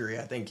his injury,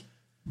 I think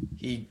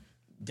he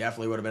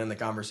definitely would have been in the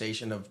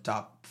conversation of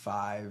top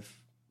 5,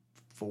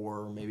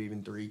 4, maybe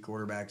even 3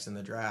 quarterbacks in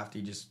the draft.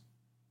 He just,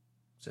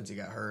 since he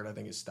got hurt, I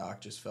think his stock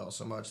just fell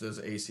so much.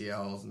 Those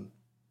ACLs and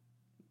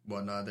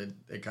whatnot,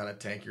 they kind of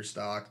tank your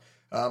stock.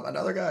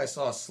 Another guy I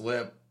saw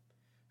slip,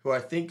 who I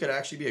think could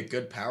actually be a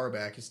good power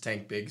back, is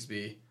Tank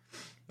Bigsby.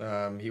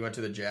 He went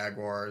to the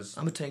Jaguars.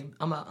 I'm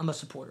a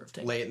supporter of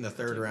Tank. Late in the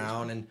third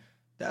round, and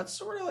that's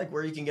sort of like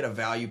where you can get a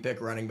value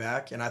pick running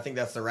back, and I think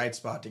that's the right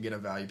spot to get a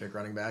value pick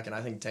running back, and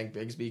I think Tank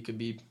Bigsby could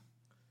be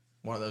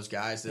one of those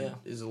guys that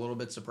is a little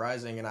bit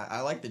surprising, and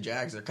I like the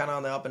Jags. They're kind of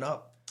on the up and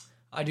up.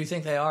 I do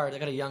think they are. They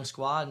got a young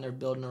squad, and they're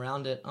building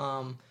around it.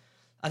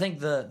 I think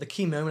the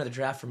key moment of the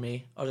draft for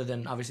me, other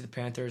than obviously the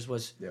Panthers,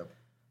 was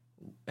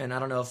and I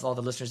don't know if all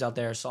the listeners out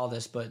there saw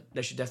this, but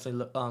they should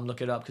definitely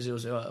look it up because it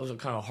was a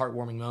kind of a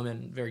heartwarming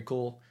moment and very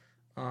cool.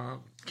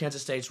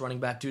 Kansas State's running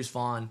back Deuce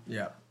Vaughn,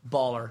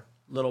 baller,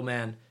 little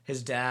man.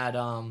 His dad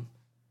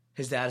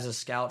is a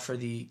scout for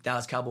the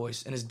Dallas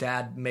Cowboys, and his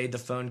dad made the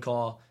phone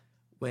call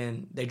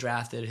when they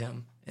drafted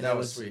him, and that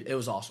was sweet. It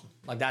was awesome.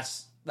 Like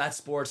that's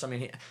sports. I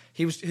mean,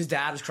 his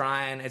dad was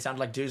crying. It sounded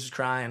like Deuce was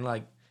crying.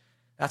 Like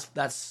that's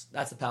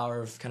the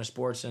power of kind of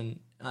sports, and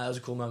it was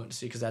a cool moment to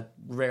see because that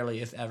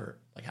rarely, if ever,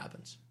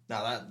 happens.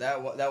 No,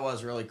 that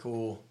was really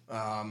cool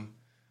to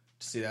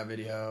see that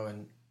video,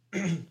 and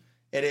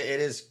it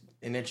is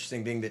an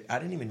interesting thing that I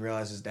didn't even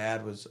realize his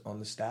dad was on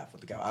the staff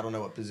with the guy. I don't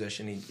know what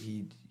position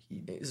he's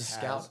a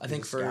scout. I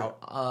think the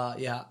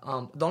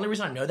only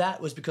reason I know that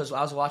was because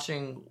I was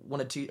watching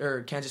one of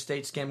Kansas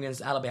State's game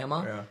against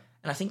Alabama,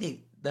 and I think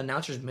the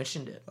announcers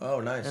mentioned it. Oh,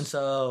 nice! And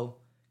so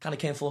kind of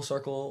came full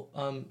circle.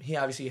 He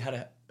obviously had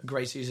a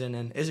great season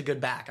and is a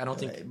good back. I don't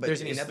think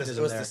there's any nepotism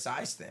there. It was the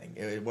size thing.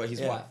 He's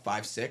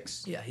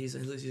 5'6"? Yeah,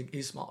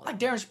 he's small. Like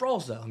Darren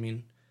Sproles, though. I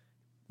mean,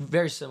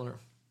 very similar.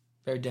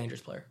 Very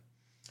dangerous player.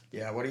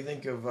 Yeah, what do you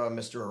think of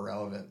Mr.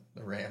 Irrelevant?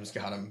 The Rams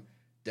got him.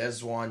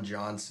 Desjuan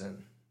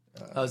Johnson.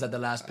 Is that the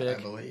last pick?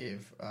 I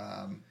believe.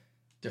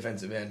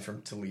 Defensive end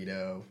from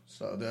Toledo.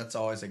 So that's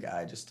always a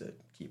guy just to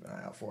keep an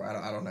eye out for.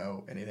 I don't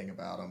know anything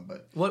about him,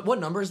 but... What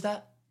number is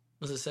that?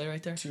 Does it say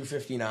right there?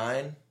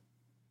 259.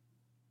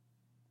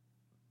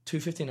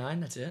 259,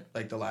 that's it?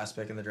 Like the last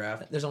pick in the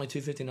draft? There's only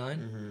 259?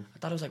 Mm-hmm. I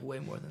thought it was way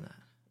more than that.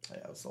 Yeah,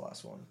 that's the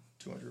last one.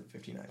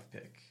 259th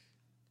pick.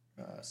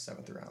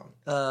 7th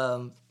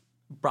round.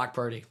 Brock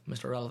Purdy,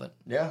 Mr. Relevant.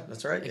 Yeah,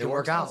 that's right. It can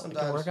work out. It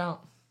can work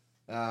out.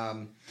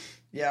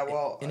 Yeah,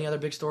 well... Any other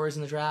big stories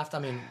in the draft? I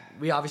mean,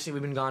 we've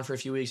been gone for a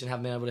few weeks and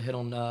haven't been able to hit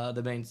on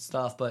the main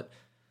stuff, but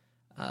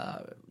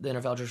the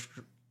NFL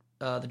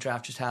the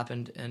draft just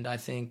happened, and I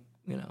think,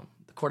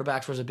 the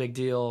quarterbacks was a big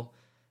deal.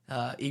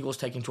 Eagles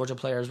taking Georgia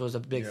players was a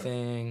big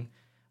thing.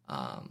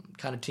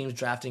 Kind of teams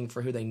drafting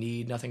for who they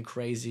need, nothing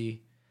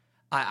crazy.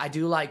 I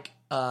do like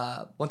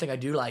one thing I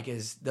do like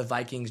is the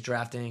Vikings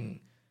drafting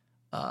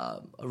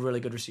a really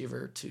good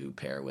receiver to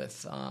pair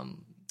with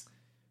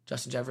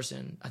Justin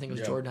Jefferson. I think it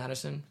was Jordan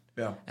Addison.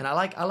 Yeah, and I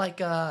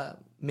like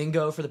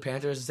Mingo for the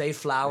Panthers. Zay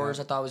Flowers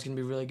I thought was going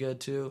to be really good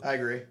too. I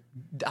agree.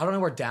 I don't know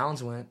where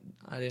Downs went.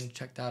 I didn't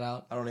check that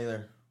out. I don't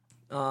either.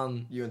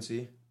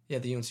 UNC. Yeah,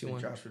 the UNC one.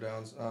 Joshua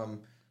Downs.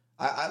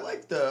 I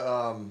like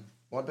the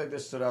one pick that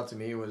stood out to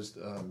me was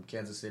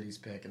Kansas City's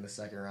pick in the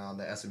second round,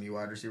 the SMU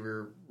wide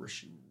receiver,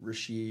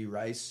 Rashee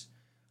Rice.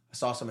 I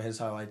saw some of his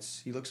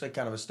highlights. He looks like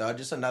kind of a stud.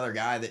 Just another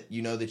guy that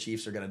the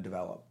Chiefs are going to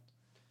develop.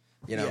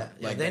 They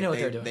know what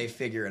they're doing. They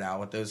figure it out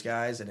with those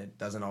guys, and it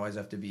doesn't always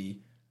have to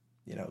be,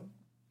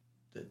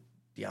 the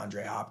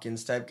DeAndre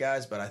Hopkins type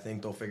guys, but I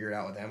think they'll figure it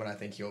out with him, and I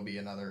think he'll be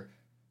another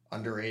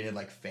underrated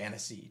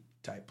fantasy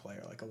type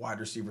player, like a wide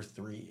receiver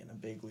 3 in a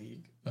big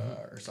league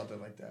or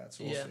something like that.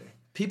 So we'll see.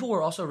 People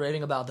were also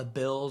raving about the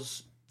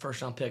Bills'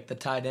 first round pick, the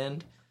tight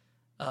end,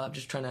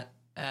 just trying to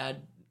add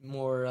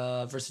more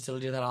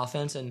versatility to that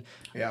offense and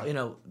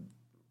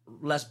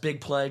less big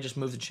play, just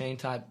move the chain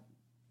type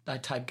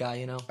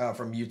guy.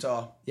 From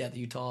Utah. Yeah, the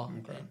Utah.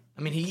 Okay.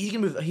 I mean, he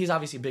can move. He's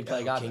obviously a big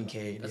play guy.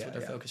 Kincaid. That's what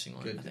they're focusing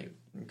on. Good, I think.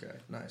 Okay,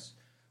 nice.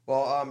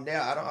 Well, I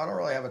don't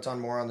really have a ton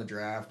more on the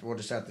draft. We'll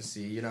just have to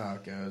see. You know how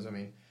it goes. I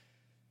mean,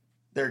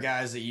 there are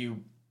guys that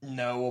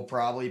will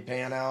probably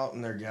pan out,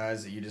 and there are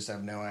guys that you just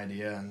have no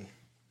idea. And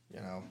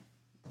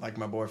like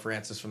my boy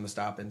Francis from the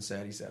Stop-In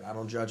said, he said, "I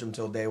don't judge them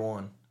till day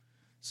one."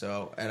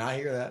 So, and I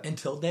hear that.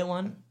 Until day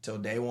one. Till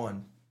day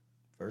one,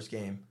 first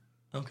game.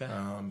 Okay,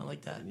 I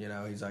like that.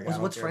 He's like,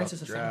 what's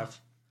Francis a fan of?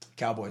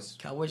 Cowboys.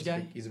 Cowboys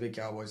guy. He's a big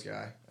Cowboys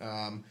guy.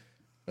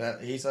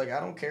 But he's like, I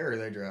don't care who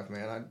they draft,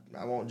 man.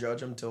 I won't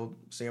judge them till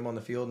see them on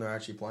the field and they're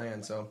actually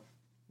playing. So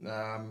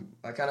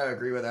I kind of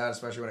agree with that,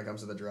 especially when it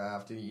comes to the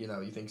draft.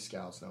 You think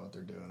scouts know what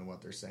they're doing and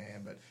what they're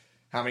saying, but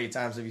how many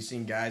times have you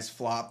seen guys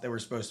flop that were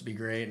supposed to be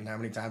great, and how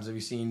many times have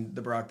you seen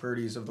the Brock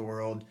Purdy's of the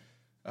world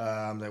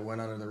that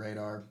went under the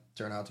radar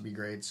turn out to be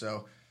great?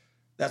 So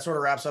that sort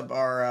of wraps up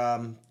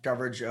our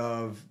coverage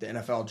of the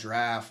NFL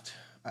draft.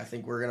 I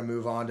think we're going to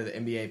move on to the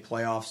NBA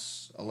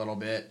playoffs a little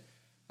bit,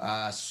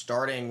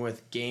 starting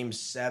with Game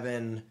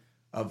 7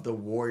 of the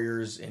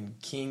Warriors and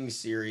Kings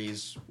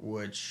series,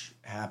 which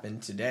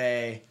happened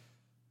today.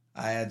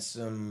 I had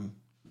some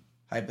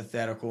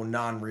hypothetical,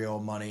 non-real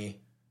money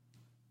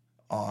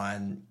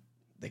on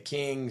the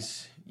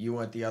Kings. You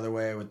went the other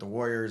way with the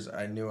Warriors.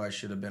 I knew I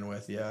should have been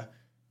with you.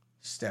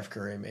 Steph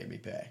Curry made me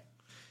pay.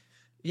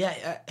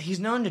 Yeah, he's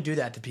known to do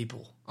that to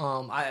people.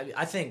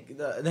 I think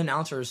the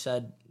announcer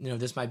said,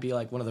 this might be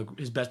like one of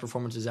his best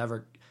performances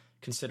ever,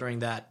 considering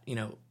that,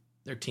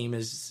 their team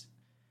was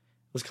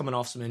coming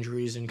off some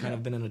injuries and kind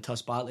of been in a tough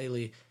spot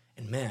lately.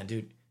 And man,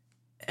 dude,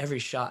 every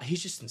shot,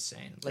 he's just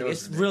insane. Like,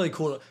 it's really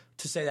cool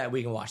to say that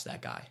we can watch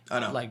that guy. I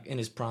know. Like, in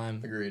his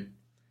prime. Agreed.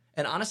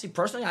 And honestly,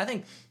 personally, I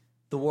think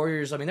the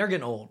Warriors, they're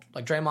getting old.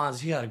 Like,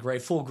 Draymond's, he had a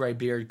full gray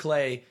beard.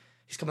 Clay,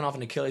 he's coming off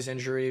an Achilles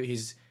injury.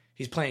 He's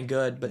playing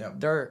good, but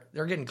they're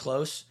getting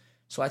close.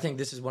 So I think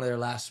this is one of their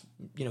last,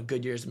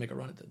 good years to make a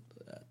run at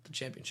the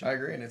championship. I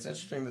agree, and it's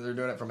interesting that they're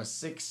doing it from a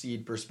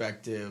 6-seed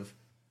perspective.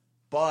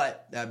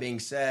 But that being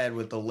said,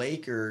 with the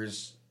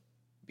Lakers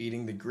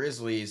beating the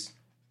Grizzlies,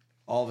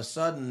 all of a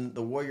sudden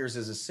the Warriors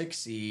as a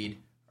 6-seed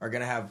are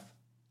going to have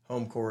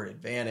home court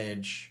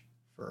advantage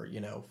for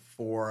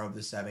 4 of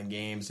the 7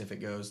 games if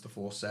it goes the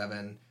full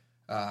 7.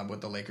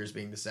 With the Lakers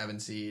being the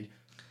 7-seed.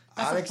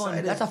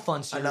 That's a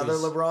fun series. Another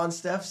LeBron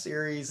Steph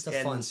series. It's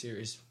a fun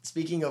series.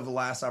 Speaking of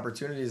last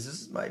opportunities,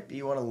 this might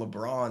be one of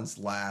LeBron's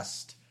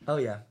last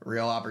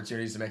real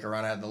opportunities to make a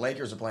run at it. The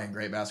Lakers are playing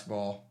great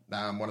basketball.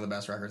 One of the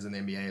best records in the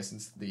NBA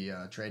since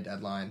the trade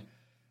deadline.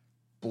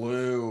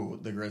 Blew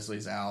the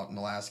Grizzlies out in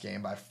the last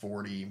game by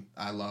 40.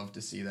 I love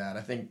to see that.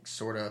 I think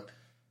sort of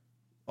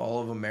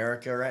all of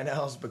America right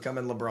now is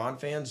becoming LeBron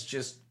fans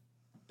just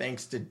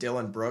thanks to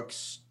Dylan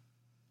Brooks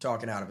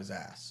talking out of his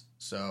ass.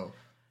 So...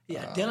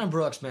 yeah, Dylan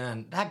Brooks,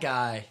 man, that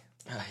guy.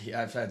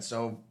 I've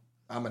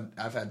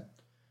had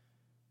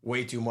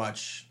way too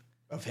much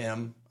of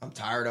him. I'm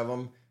tired of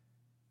him,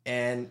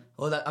 and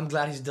I'm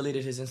glad he's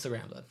deleted his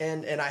Instagram. Though.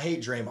 And I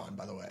hate Draymond,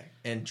 by the way.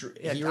 And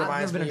he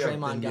reminds me of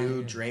the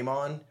new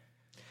Draymond.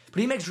 But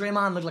he makes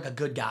Draymond look like a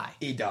good guy.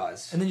 He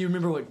does. And then you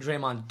remember what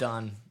Draymond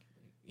done,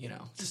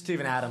 to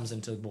Steven Adams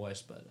and to the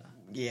boys. But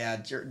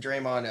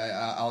Draymond,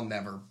 I'll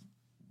never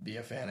be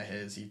a fan of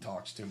his. He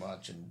talks too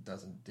much and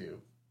doesn't do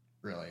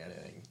really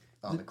anything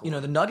on the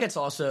court. The Nuggets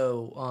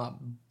also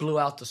blew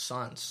out the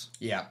Suns.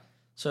 Yeah.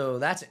 So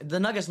the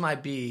Nuggets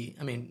might be,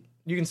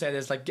 you can say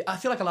this, like, I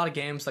feel like a lot of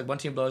games, like one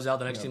team blows out,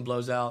 the next team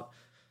blows out.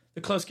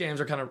 The close games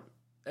are kind of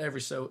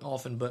every so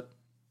often, but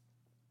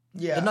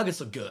the Nuggets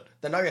look good.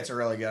 The Nuggets are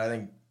really good. I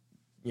think,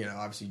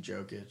 obviously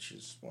Jokic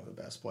is one of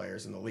the best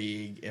players in the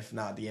league, if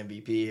not the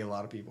MVP. A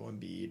lot of people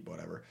Embiid,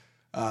 whatever.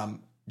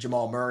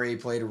 Jamal Murray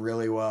played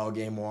really well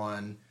game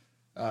 1.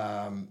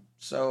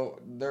 So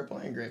they're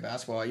playing great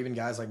basketball. Even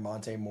guys like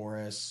Monte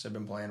Morris have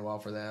been playing well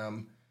for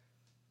them.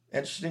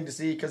 Interesting to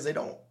see because they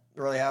don't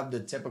really have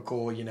the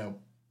typical,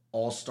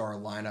 all-star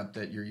lineup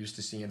that you're used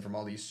to seeing from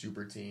all these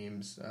super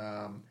teams.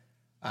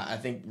 I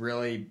think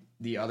really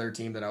the other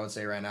team that I would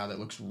say right now that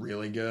looks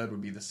really good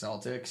would be the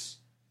Celtics.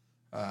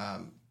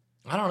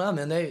 I don't know,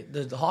 man.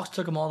 The Hawks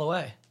took them all the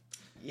way.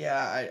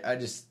 Yeah, I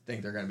just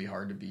think they're going to be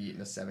hard to beat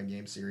in a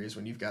 7-game series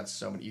when you've got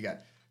you got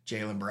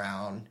Jaylen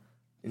Brown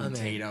and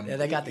Tatum. Yeah,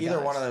 they got the Either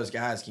guys. one of those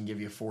guys can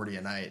give you 40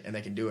 a night, and they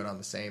can do it on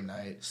the same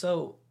night.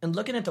 So, and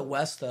looking at the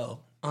West, though,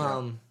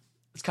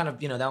 it's kind of,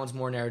 that one's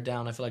more narrowed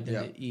down, I feel like, than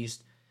the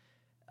East.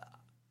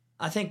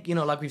 I think,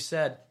 like we've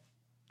said,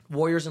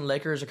 Warriors and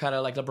Lakers are kind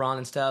of like LeBron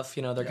and Steph.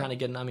 They're kind of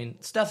getting,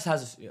 Steph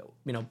has,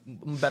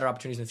 better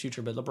opportunities in the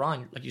future, but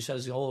LeBron, like you said,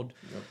 is old.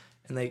 Yep.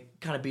 And they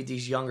kind of beat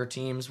these younger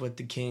teams with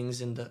the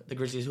Kings and the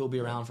Grizzlies, who will be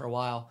around for a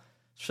while.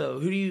 So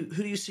who do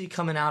you see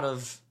coming out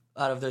of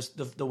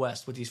the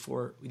West with these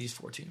four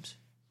teams?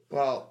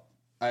 Well,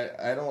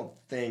 I don't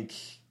think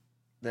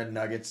the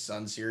Nuggets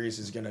Sun series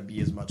is going to be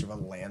as much of a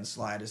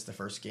landslide as the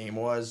first game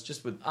was.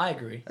 I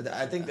agree.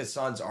 I think the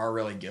Suns are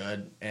really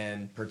good,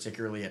 and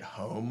particularly at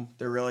home,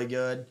 they're really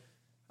good.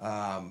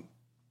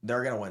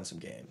 They're going to win some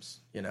games.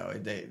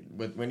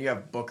 When you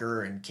have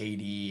Booker and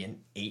KD and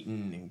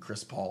Ayton and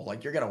Chris Paul,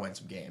 like, you're going to win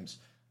some games.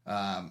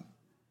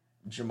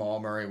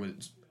 Jamal Murray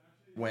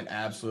went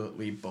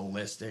absolutely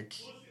ballistic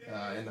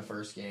in the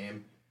first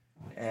game,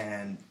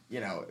 and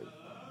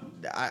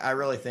I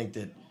really think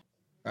that.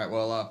 All right,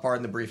 well,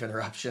 pardon the brief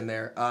interruption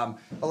there.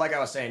 But like I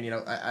was saying,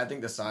 I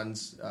think the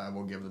Suns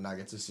will give the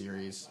Nuggets a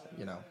series.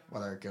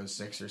 Whether it goes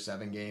 6 or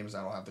 7 games,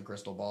 I don't have the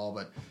crystal ball,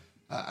 but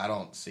I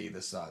don't see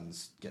the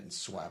Suns getting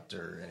swept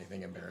or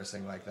anything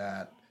embarrassing like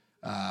that.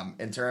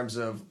 In terms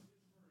of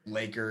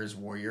Lakers,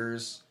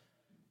 Warriors,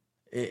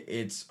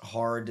 it's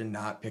hard to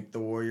not pick the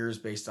Warriors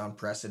based on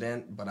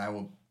precedent, but I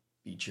will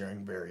be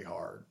cheering very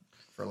hard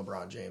for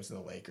LeBron James and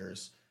the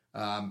Lakers.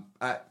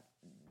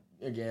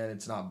 Again,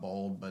 it's not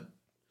bold, but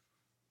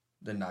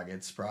the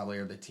Nuggets probably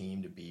are the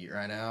team to beat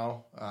right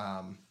now.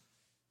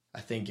 I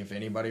think if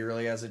anybody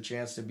really has a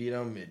chance to beat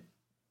them,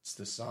 it's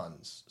the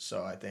Suns.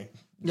 So I think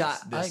Yeah,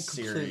 I this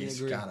completely series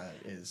agree. kind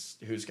of is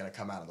who's going to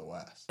come out of the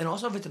West. And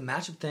also, if it's a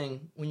matchup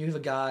thing, when you have a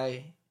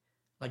guy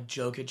like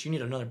Jokic, you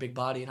need another big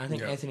body, and I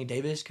think Anthony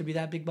Davis could be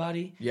that big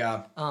body.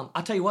 Yeah.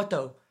 I'll tell you what,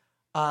 though.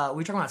 We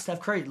were talking about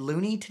Steph Curry.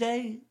 Looney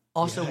today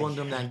also won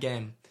them that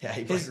game. Yeah,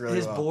 he played really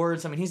his well.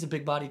 boards, I mean, he's a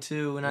big body,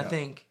 too, and I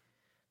think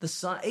the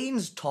Sun,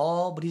 Aiden's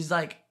tall, but he's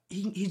like,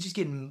 he's just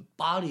getting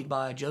bodied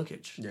by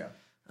Jokic. Yeah.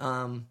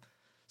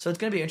 So it's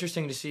going to be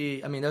interesting to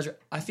see. I mean,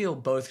 I feel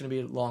both going to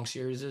be long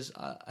series,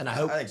 and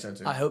I think so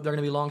too. I hope they're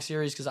going to be long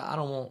series because I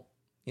don't want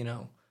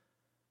 5-1,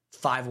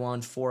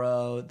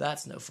 4-0.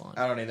 That's no fun.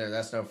 I don't either.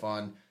 That's no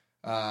fun.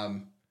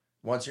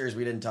 One series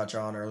we didn't touch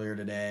on earlier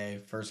today.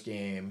 First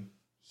game,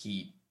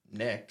 Heat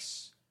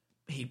Knicks.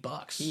 Heat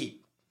Bucks.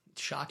 Heat.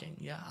 Shocking.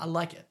 Yeah, I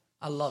like it.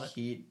 I love it.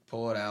 Heat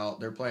pull it out.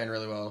 They're playing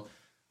really well.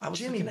 I was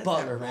Jimmy looking at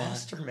Butler, that man.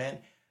 roster, man.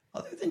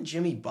 Other than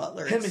Jimmy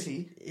Butler,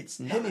 it's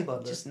Jimmy not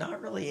Butler. just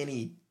not really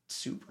any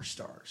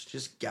superstars.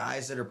 Just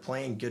guys that are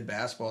playing good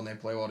basketball and they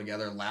play well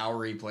together.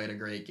 Lowry played a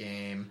great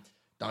game.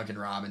 Duncan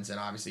Robinson,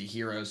 obviously,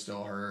 Hero's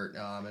still hurt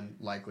and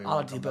likely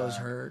won't come Oladipo's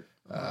back. hurt.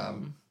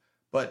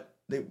 But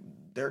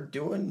they're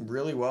doing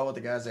really well with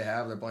the guys they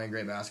have. They're playing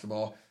great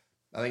basketball.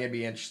 I think it'd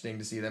be interesting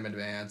to see them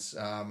advance.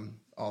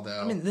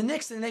 Although I mean, the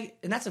Knicks, and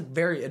that's a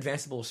very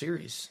advanceable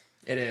series.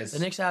 it is, The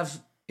Knicks have,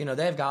 they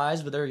have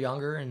guys, but they're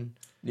younger, and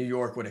New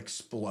York would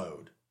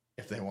explode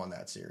if they won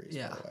that series.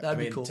 Yeah, by the way. that'd I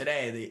be mean, cool.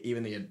 Today,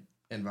 even the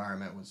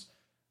environment was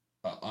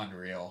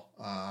unreal.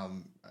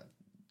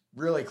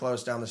 Really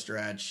close down the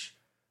stretch.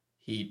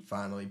 Heat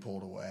finally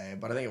pulled away,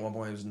 but I think at one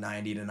point it was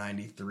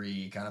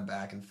 90-93, kind of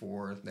back and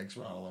forth. Knicks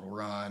went on a little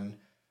run,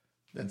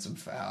 then some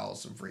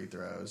fouls, some free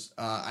throws.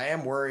 I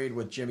am worried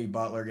with Jimmy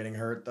Butler getting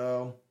hurt,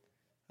 though.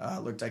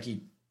 Looked like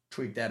he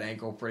tweaked that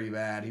ankle pretty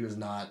bad. He was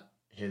not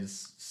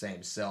his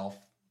same self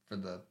for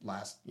the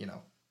last,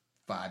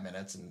 5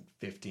 minutes and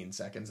 15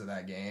 seconds of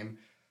that game.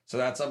 So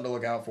that's something to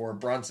look out for.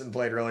 Brunson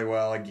played really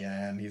well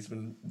again. He's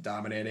been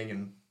dominating,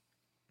 and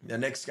the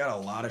Knicks got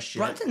a lot of shit.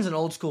 Brunson's an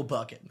old school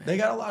bucket, man. They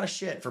got a lot of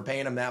shit for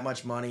paying him that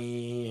much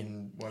money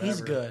and whatever.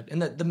 He's good,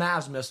 and the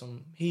Mavs miss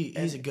him.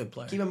 He's a good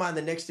player. Keep in mind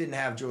the Knicks didn't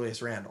have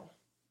Julius Randle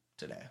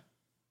today.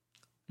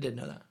 Didn't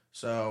know that.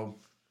 So,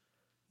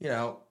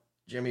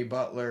 Jimmy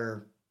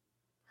Butler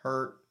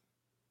hurt.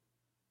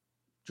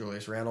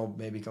 Julius Randle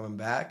maybe coming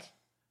back.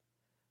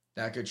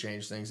 That could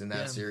change things in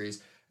that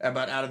series.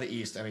 But out of the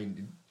East, I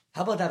mean,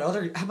 How about that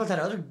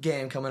other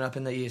game coming up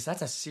in the East?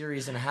 That's a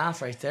series and a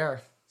half right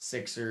there.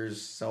 Sixers,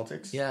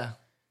 Celtics. Yeah.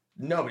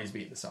 Nobody's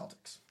beating the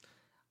Celtics.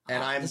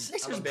 And I'm the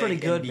Sixers a are big pretty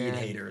good, Embiid man.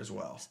 hater as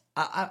well.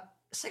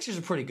 Sixers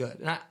are pretty good,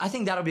 and I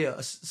think that'll be a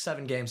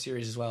 7-game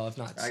series as well, if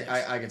not 6.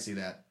 I can see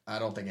that. I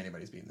don't think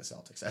anybody's beating the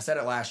Celtics. I said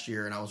it last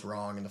year, and I was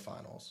wrong in the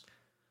finals.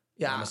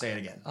 Yeah, I'm going to say it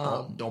again.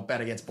 Don't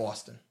bet against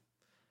Boston.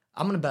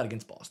 I'm going to bet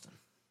against Boston.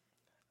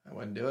 I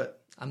wouldn't do it.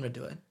 I'm going to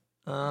do it.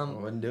 I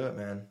wouldn't do it,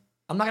 man.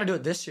 I'm not going to do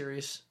it this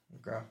series,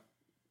 Okay.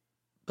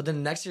 but then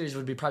the next series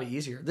would be probably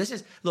easier.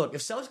 Look,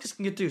 if Celtics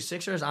can get through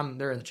Sixers,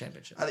 they're in the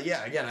championship. I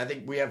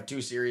think we have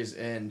 2 series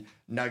in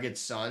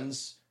Nuggets,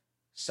 Suns,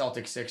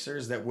 Celtics,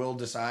 Sixers that will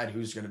decide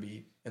who's going to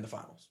be in the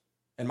finals,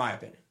 in my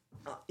opinion.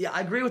 Yeah,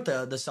 I agree with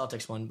the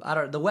Celtics one.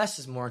 The West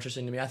is more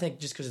interesting to me. I think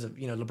just because of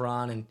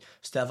LeBron and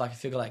Steph, I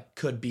feel like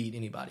could beat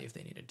anybody if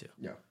they needed to.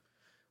 Yeah.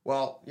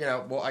 Well,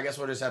 I guess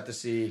we'll just have to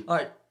see. All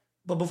right,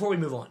 but before we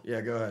move on,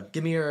 Yeah, go ahead.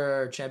 give me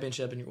your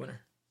championship and your winner.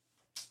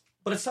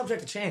 But it's subject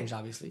to change,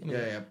 obviously. I mean,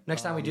 Yeah.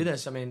 Next time we do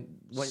this,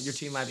 your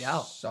team might be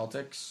out.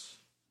 Celtics.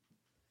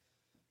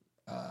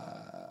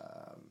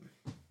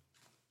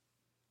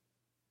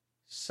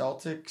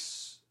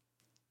 Celtics.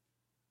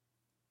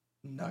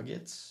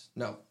 Nuggets.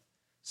 No.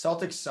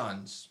 Celtics,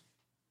 Suns.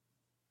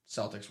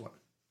 Celtics win.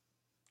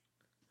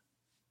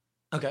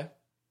 Okay.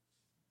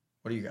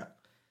 What do you got?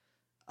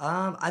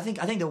 I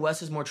think the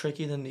West is more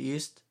tricky than the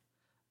East.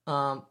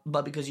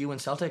 But because you win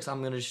Celtics,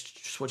 I'm gonna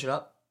switch it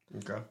up.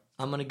 Okay.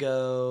 I'm gonna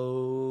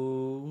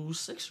go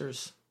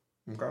Sixers.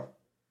 Okay.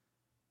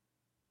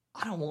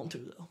 I don't want to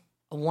though.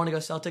 I want to go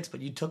Celtics, but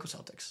you took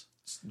Celtics.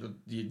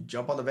 You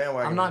jump on the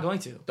bandwagon. I'm not going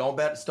to. Don't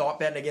bet. Stop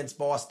betting against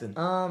Boston.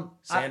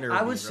 Sander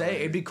I would would be say really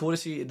it'd be cool to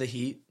see the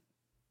Heat,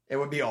 It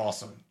would be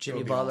awesome. Jimmy It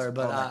would be Butler, awesome.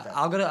 but I like that.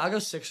 I'll go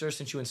Sixers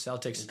since you went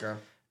Celtics. Okay.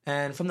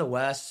 And from the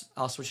West,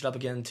 I'll switch it up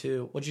again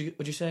too. What'd you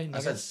say? I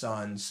Nuggets? said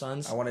Suns.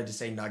 Suns? I wanted to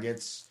say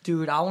Nuggets.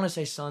 Dude, I want to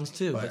say Suns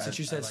too, but since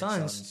you said like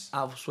Suns, Suns.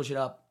 I'll switch it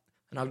up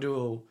and I'll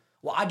do.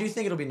 Well, I do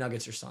think it'll be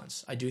Nuggets or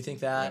Suns. I do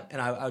think that,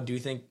 and I do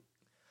think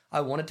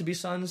I want it to be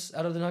Suns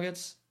out of the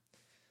Nuggets,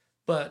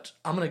 but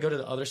I'm gonna go to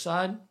the other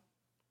side.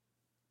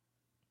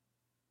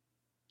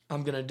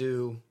 I'm gonna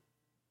do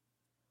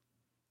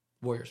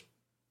Warriors.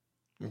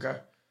 Okay.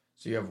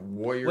 So you have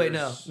Warriors. Wait,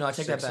 no, I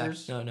take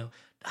Sixers? that back. No,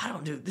 I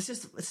don't do. It's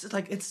just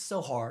like it's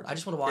so hard. I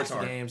just want to watch It's the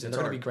hard. games, and It's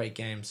they're gonna hard. be great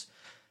games.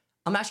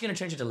 I'm actually gonna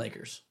change it to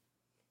Lakers.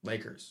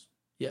 Lakers.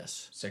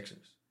 Yes,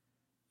 Sixers.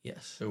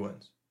 yes. Who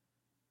wins?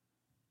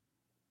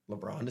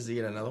 LeBron, does he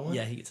get another one?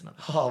 Yeah, he gets another.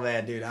 Oh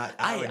man, dude,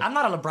 I'm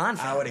not a LeBron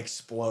fan. I would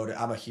explode.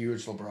 I'm a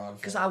huge LeBron fan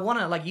because I want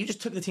to like you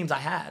just took the teams I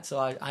had, so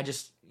I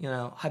just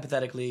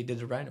hypothetically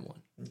did a random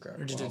one. Okay,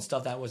 or just did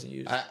stuff that wasn't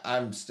used.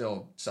 I'm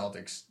still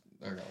Celtics.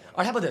 All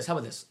right, how about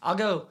this? I'll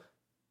go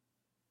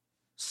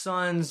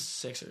Suns,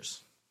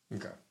 Sixers.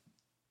 Okay,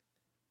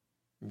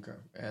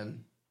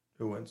 and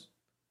who wins?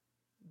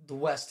 The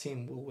West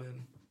team will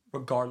win,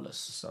 regardless.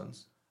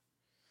 Suns.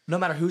 No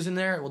matter who's in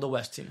there, the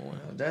West team will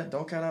win.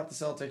 Don't count out the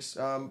Celtics.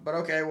 But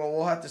okay, well,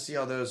 we'll have to see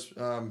how those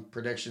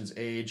predictions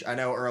age. I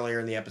know earlier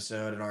in the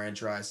episode in our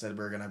intro I said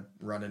we are going to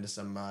run into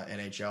some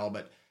NHL,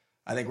 but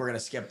I think we're going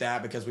to skip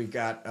that because we've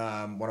got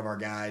one of our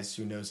guys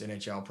who knows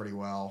NHL pretty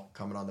well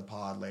coming on the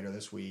pod later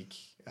this week.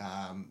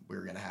 We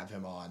were going to have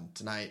him on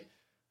tonight,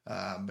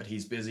 but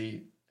he's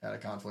busy, had a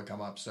conflict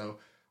come up. So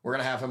we're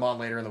going to have him on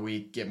later in the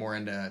week, get more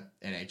into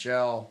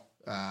NHL.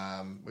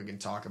 We can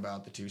talk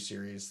about the two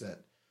series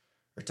that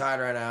are tied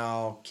right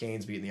now.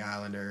 Canes beating the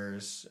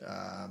Islanders.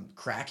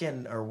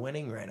 Kraken are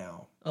winning right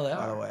now. Oh, they are?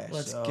 By the way.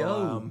 Let's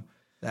go.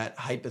 That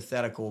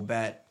hypothetical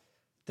bet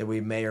that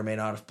we may or may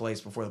not have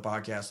placed before the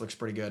podcast looks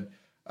pretty good.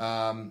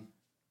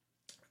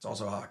 It's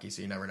also hockey,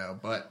 so you never know.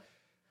 But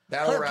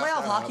that'll wrap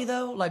playoff that hockey, up.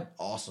 though, like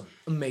awesome.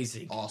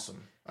 Amazing.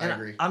 Awesome. I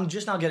agree. I'm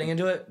just now getting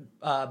into it,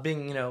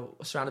 being,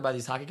 surrounded by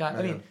these hockey guys.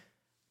 I mean,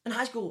 in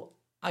high school,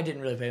 I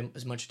didn't really pay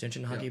as much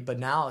attention to hockey, but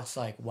now it's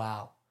like,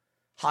 wow.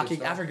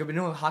 Hockey, after being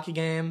to a hockey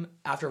game,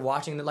 after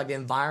watching the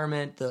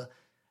environment, the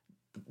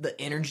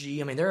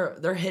energy, I mean,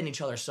 they're hitting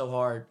each other so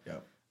hard.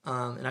 Yep.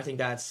 And I think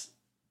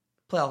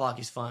playoff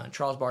hockey's fun.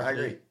 Charles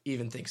Barkley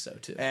even thinks so,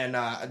 too. And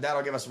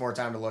that'll give us more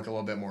time to look a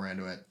little bit more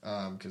into it,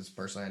 because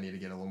personally I need to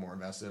get a little more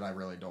invested. I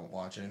really don't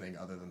watch anything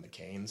other than the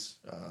Canes,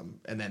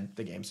 and then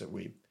the games that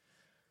we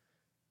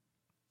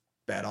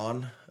bet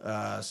on.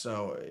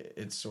 So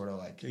it's sort of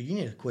like... Dude, you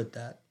need to quit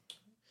that.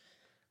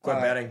 Quit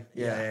betting?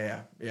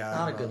 Yeah.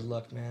 Not a good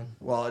look, man.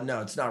 Well,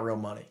 no, it's not real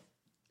money.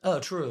 Oh,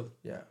 true.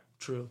 Yeah.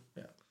 True.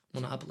 Yeah.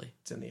 Monopoly.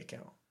 It's in the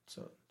account,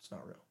 so it's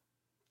not real.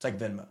 It's like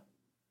Venmo.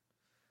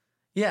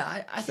 Yeah,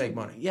 I fake think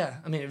money. Yeah,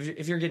 I mean,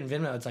 if you're getting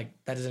Venmo, it's like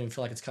that doesn't even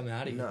feel like it's coming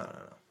out of you. No.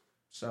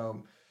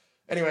 So,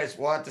 anyways,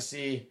 we'll have to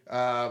see.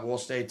 We'll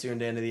stay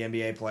tuned into the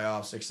NBA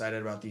playoffs.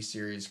 Excited about these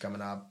series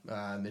coming up,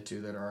 and the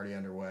two that are already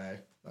underway.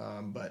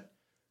 But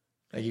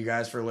thank you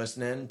guys for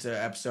listening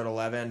to episode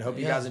 11. Hope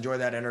you guys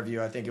enjoyed that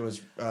interview. I think it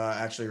was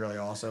actually really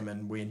awesome,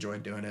 and we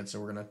enjoyed doing it. So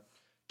we're gonna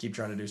keep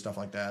trying to do stuff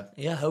like that.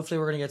 Yeah, hopefully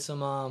we're gonna get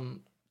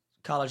some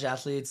college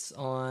athletes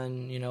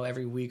on,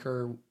 every week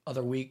or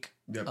other week.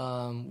 Yep.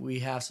 We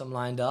have some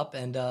lined up,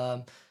 and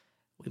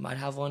we might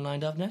have one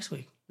lined up next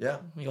week. Yeah.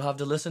 You'll have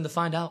to listen to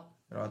find out.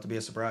 It'll have to be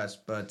a surprise.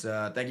 But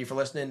thank you for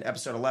listening.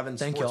 Episode 11,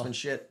 Thank Sportsman y'all.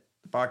 Shit,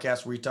 the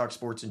podcast where we talk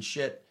sports and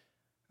shit.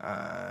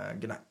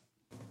 Good night.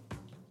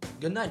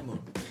 Good night,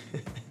 Moon.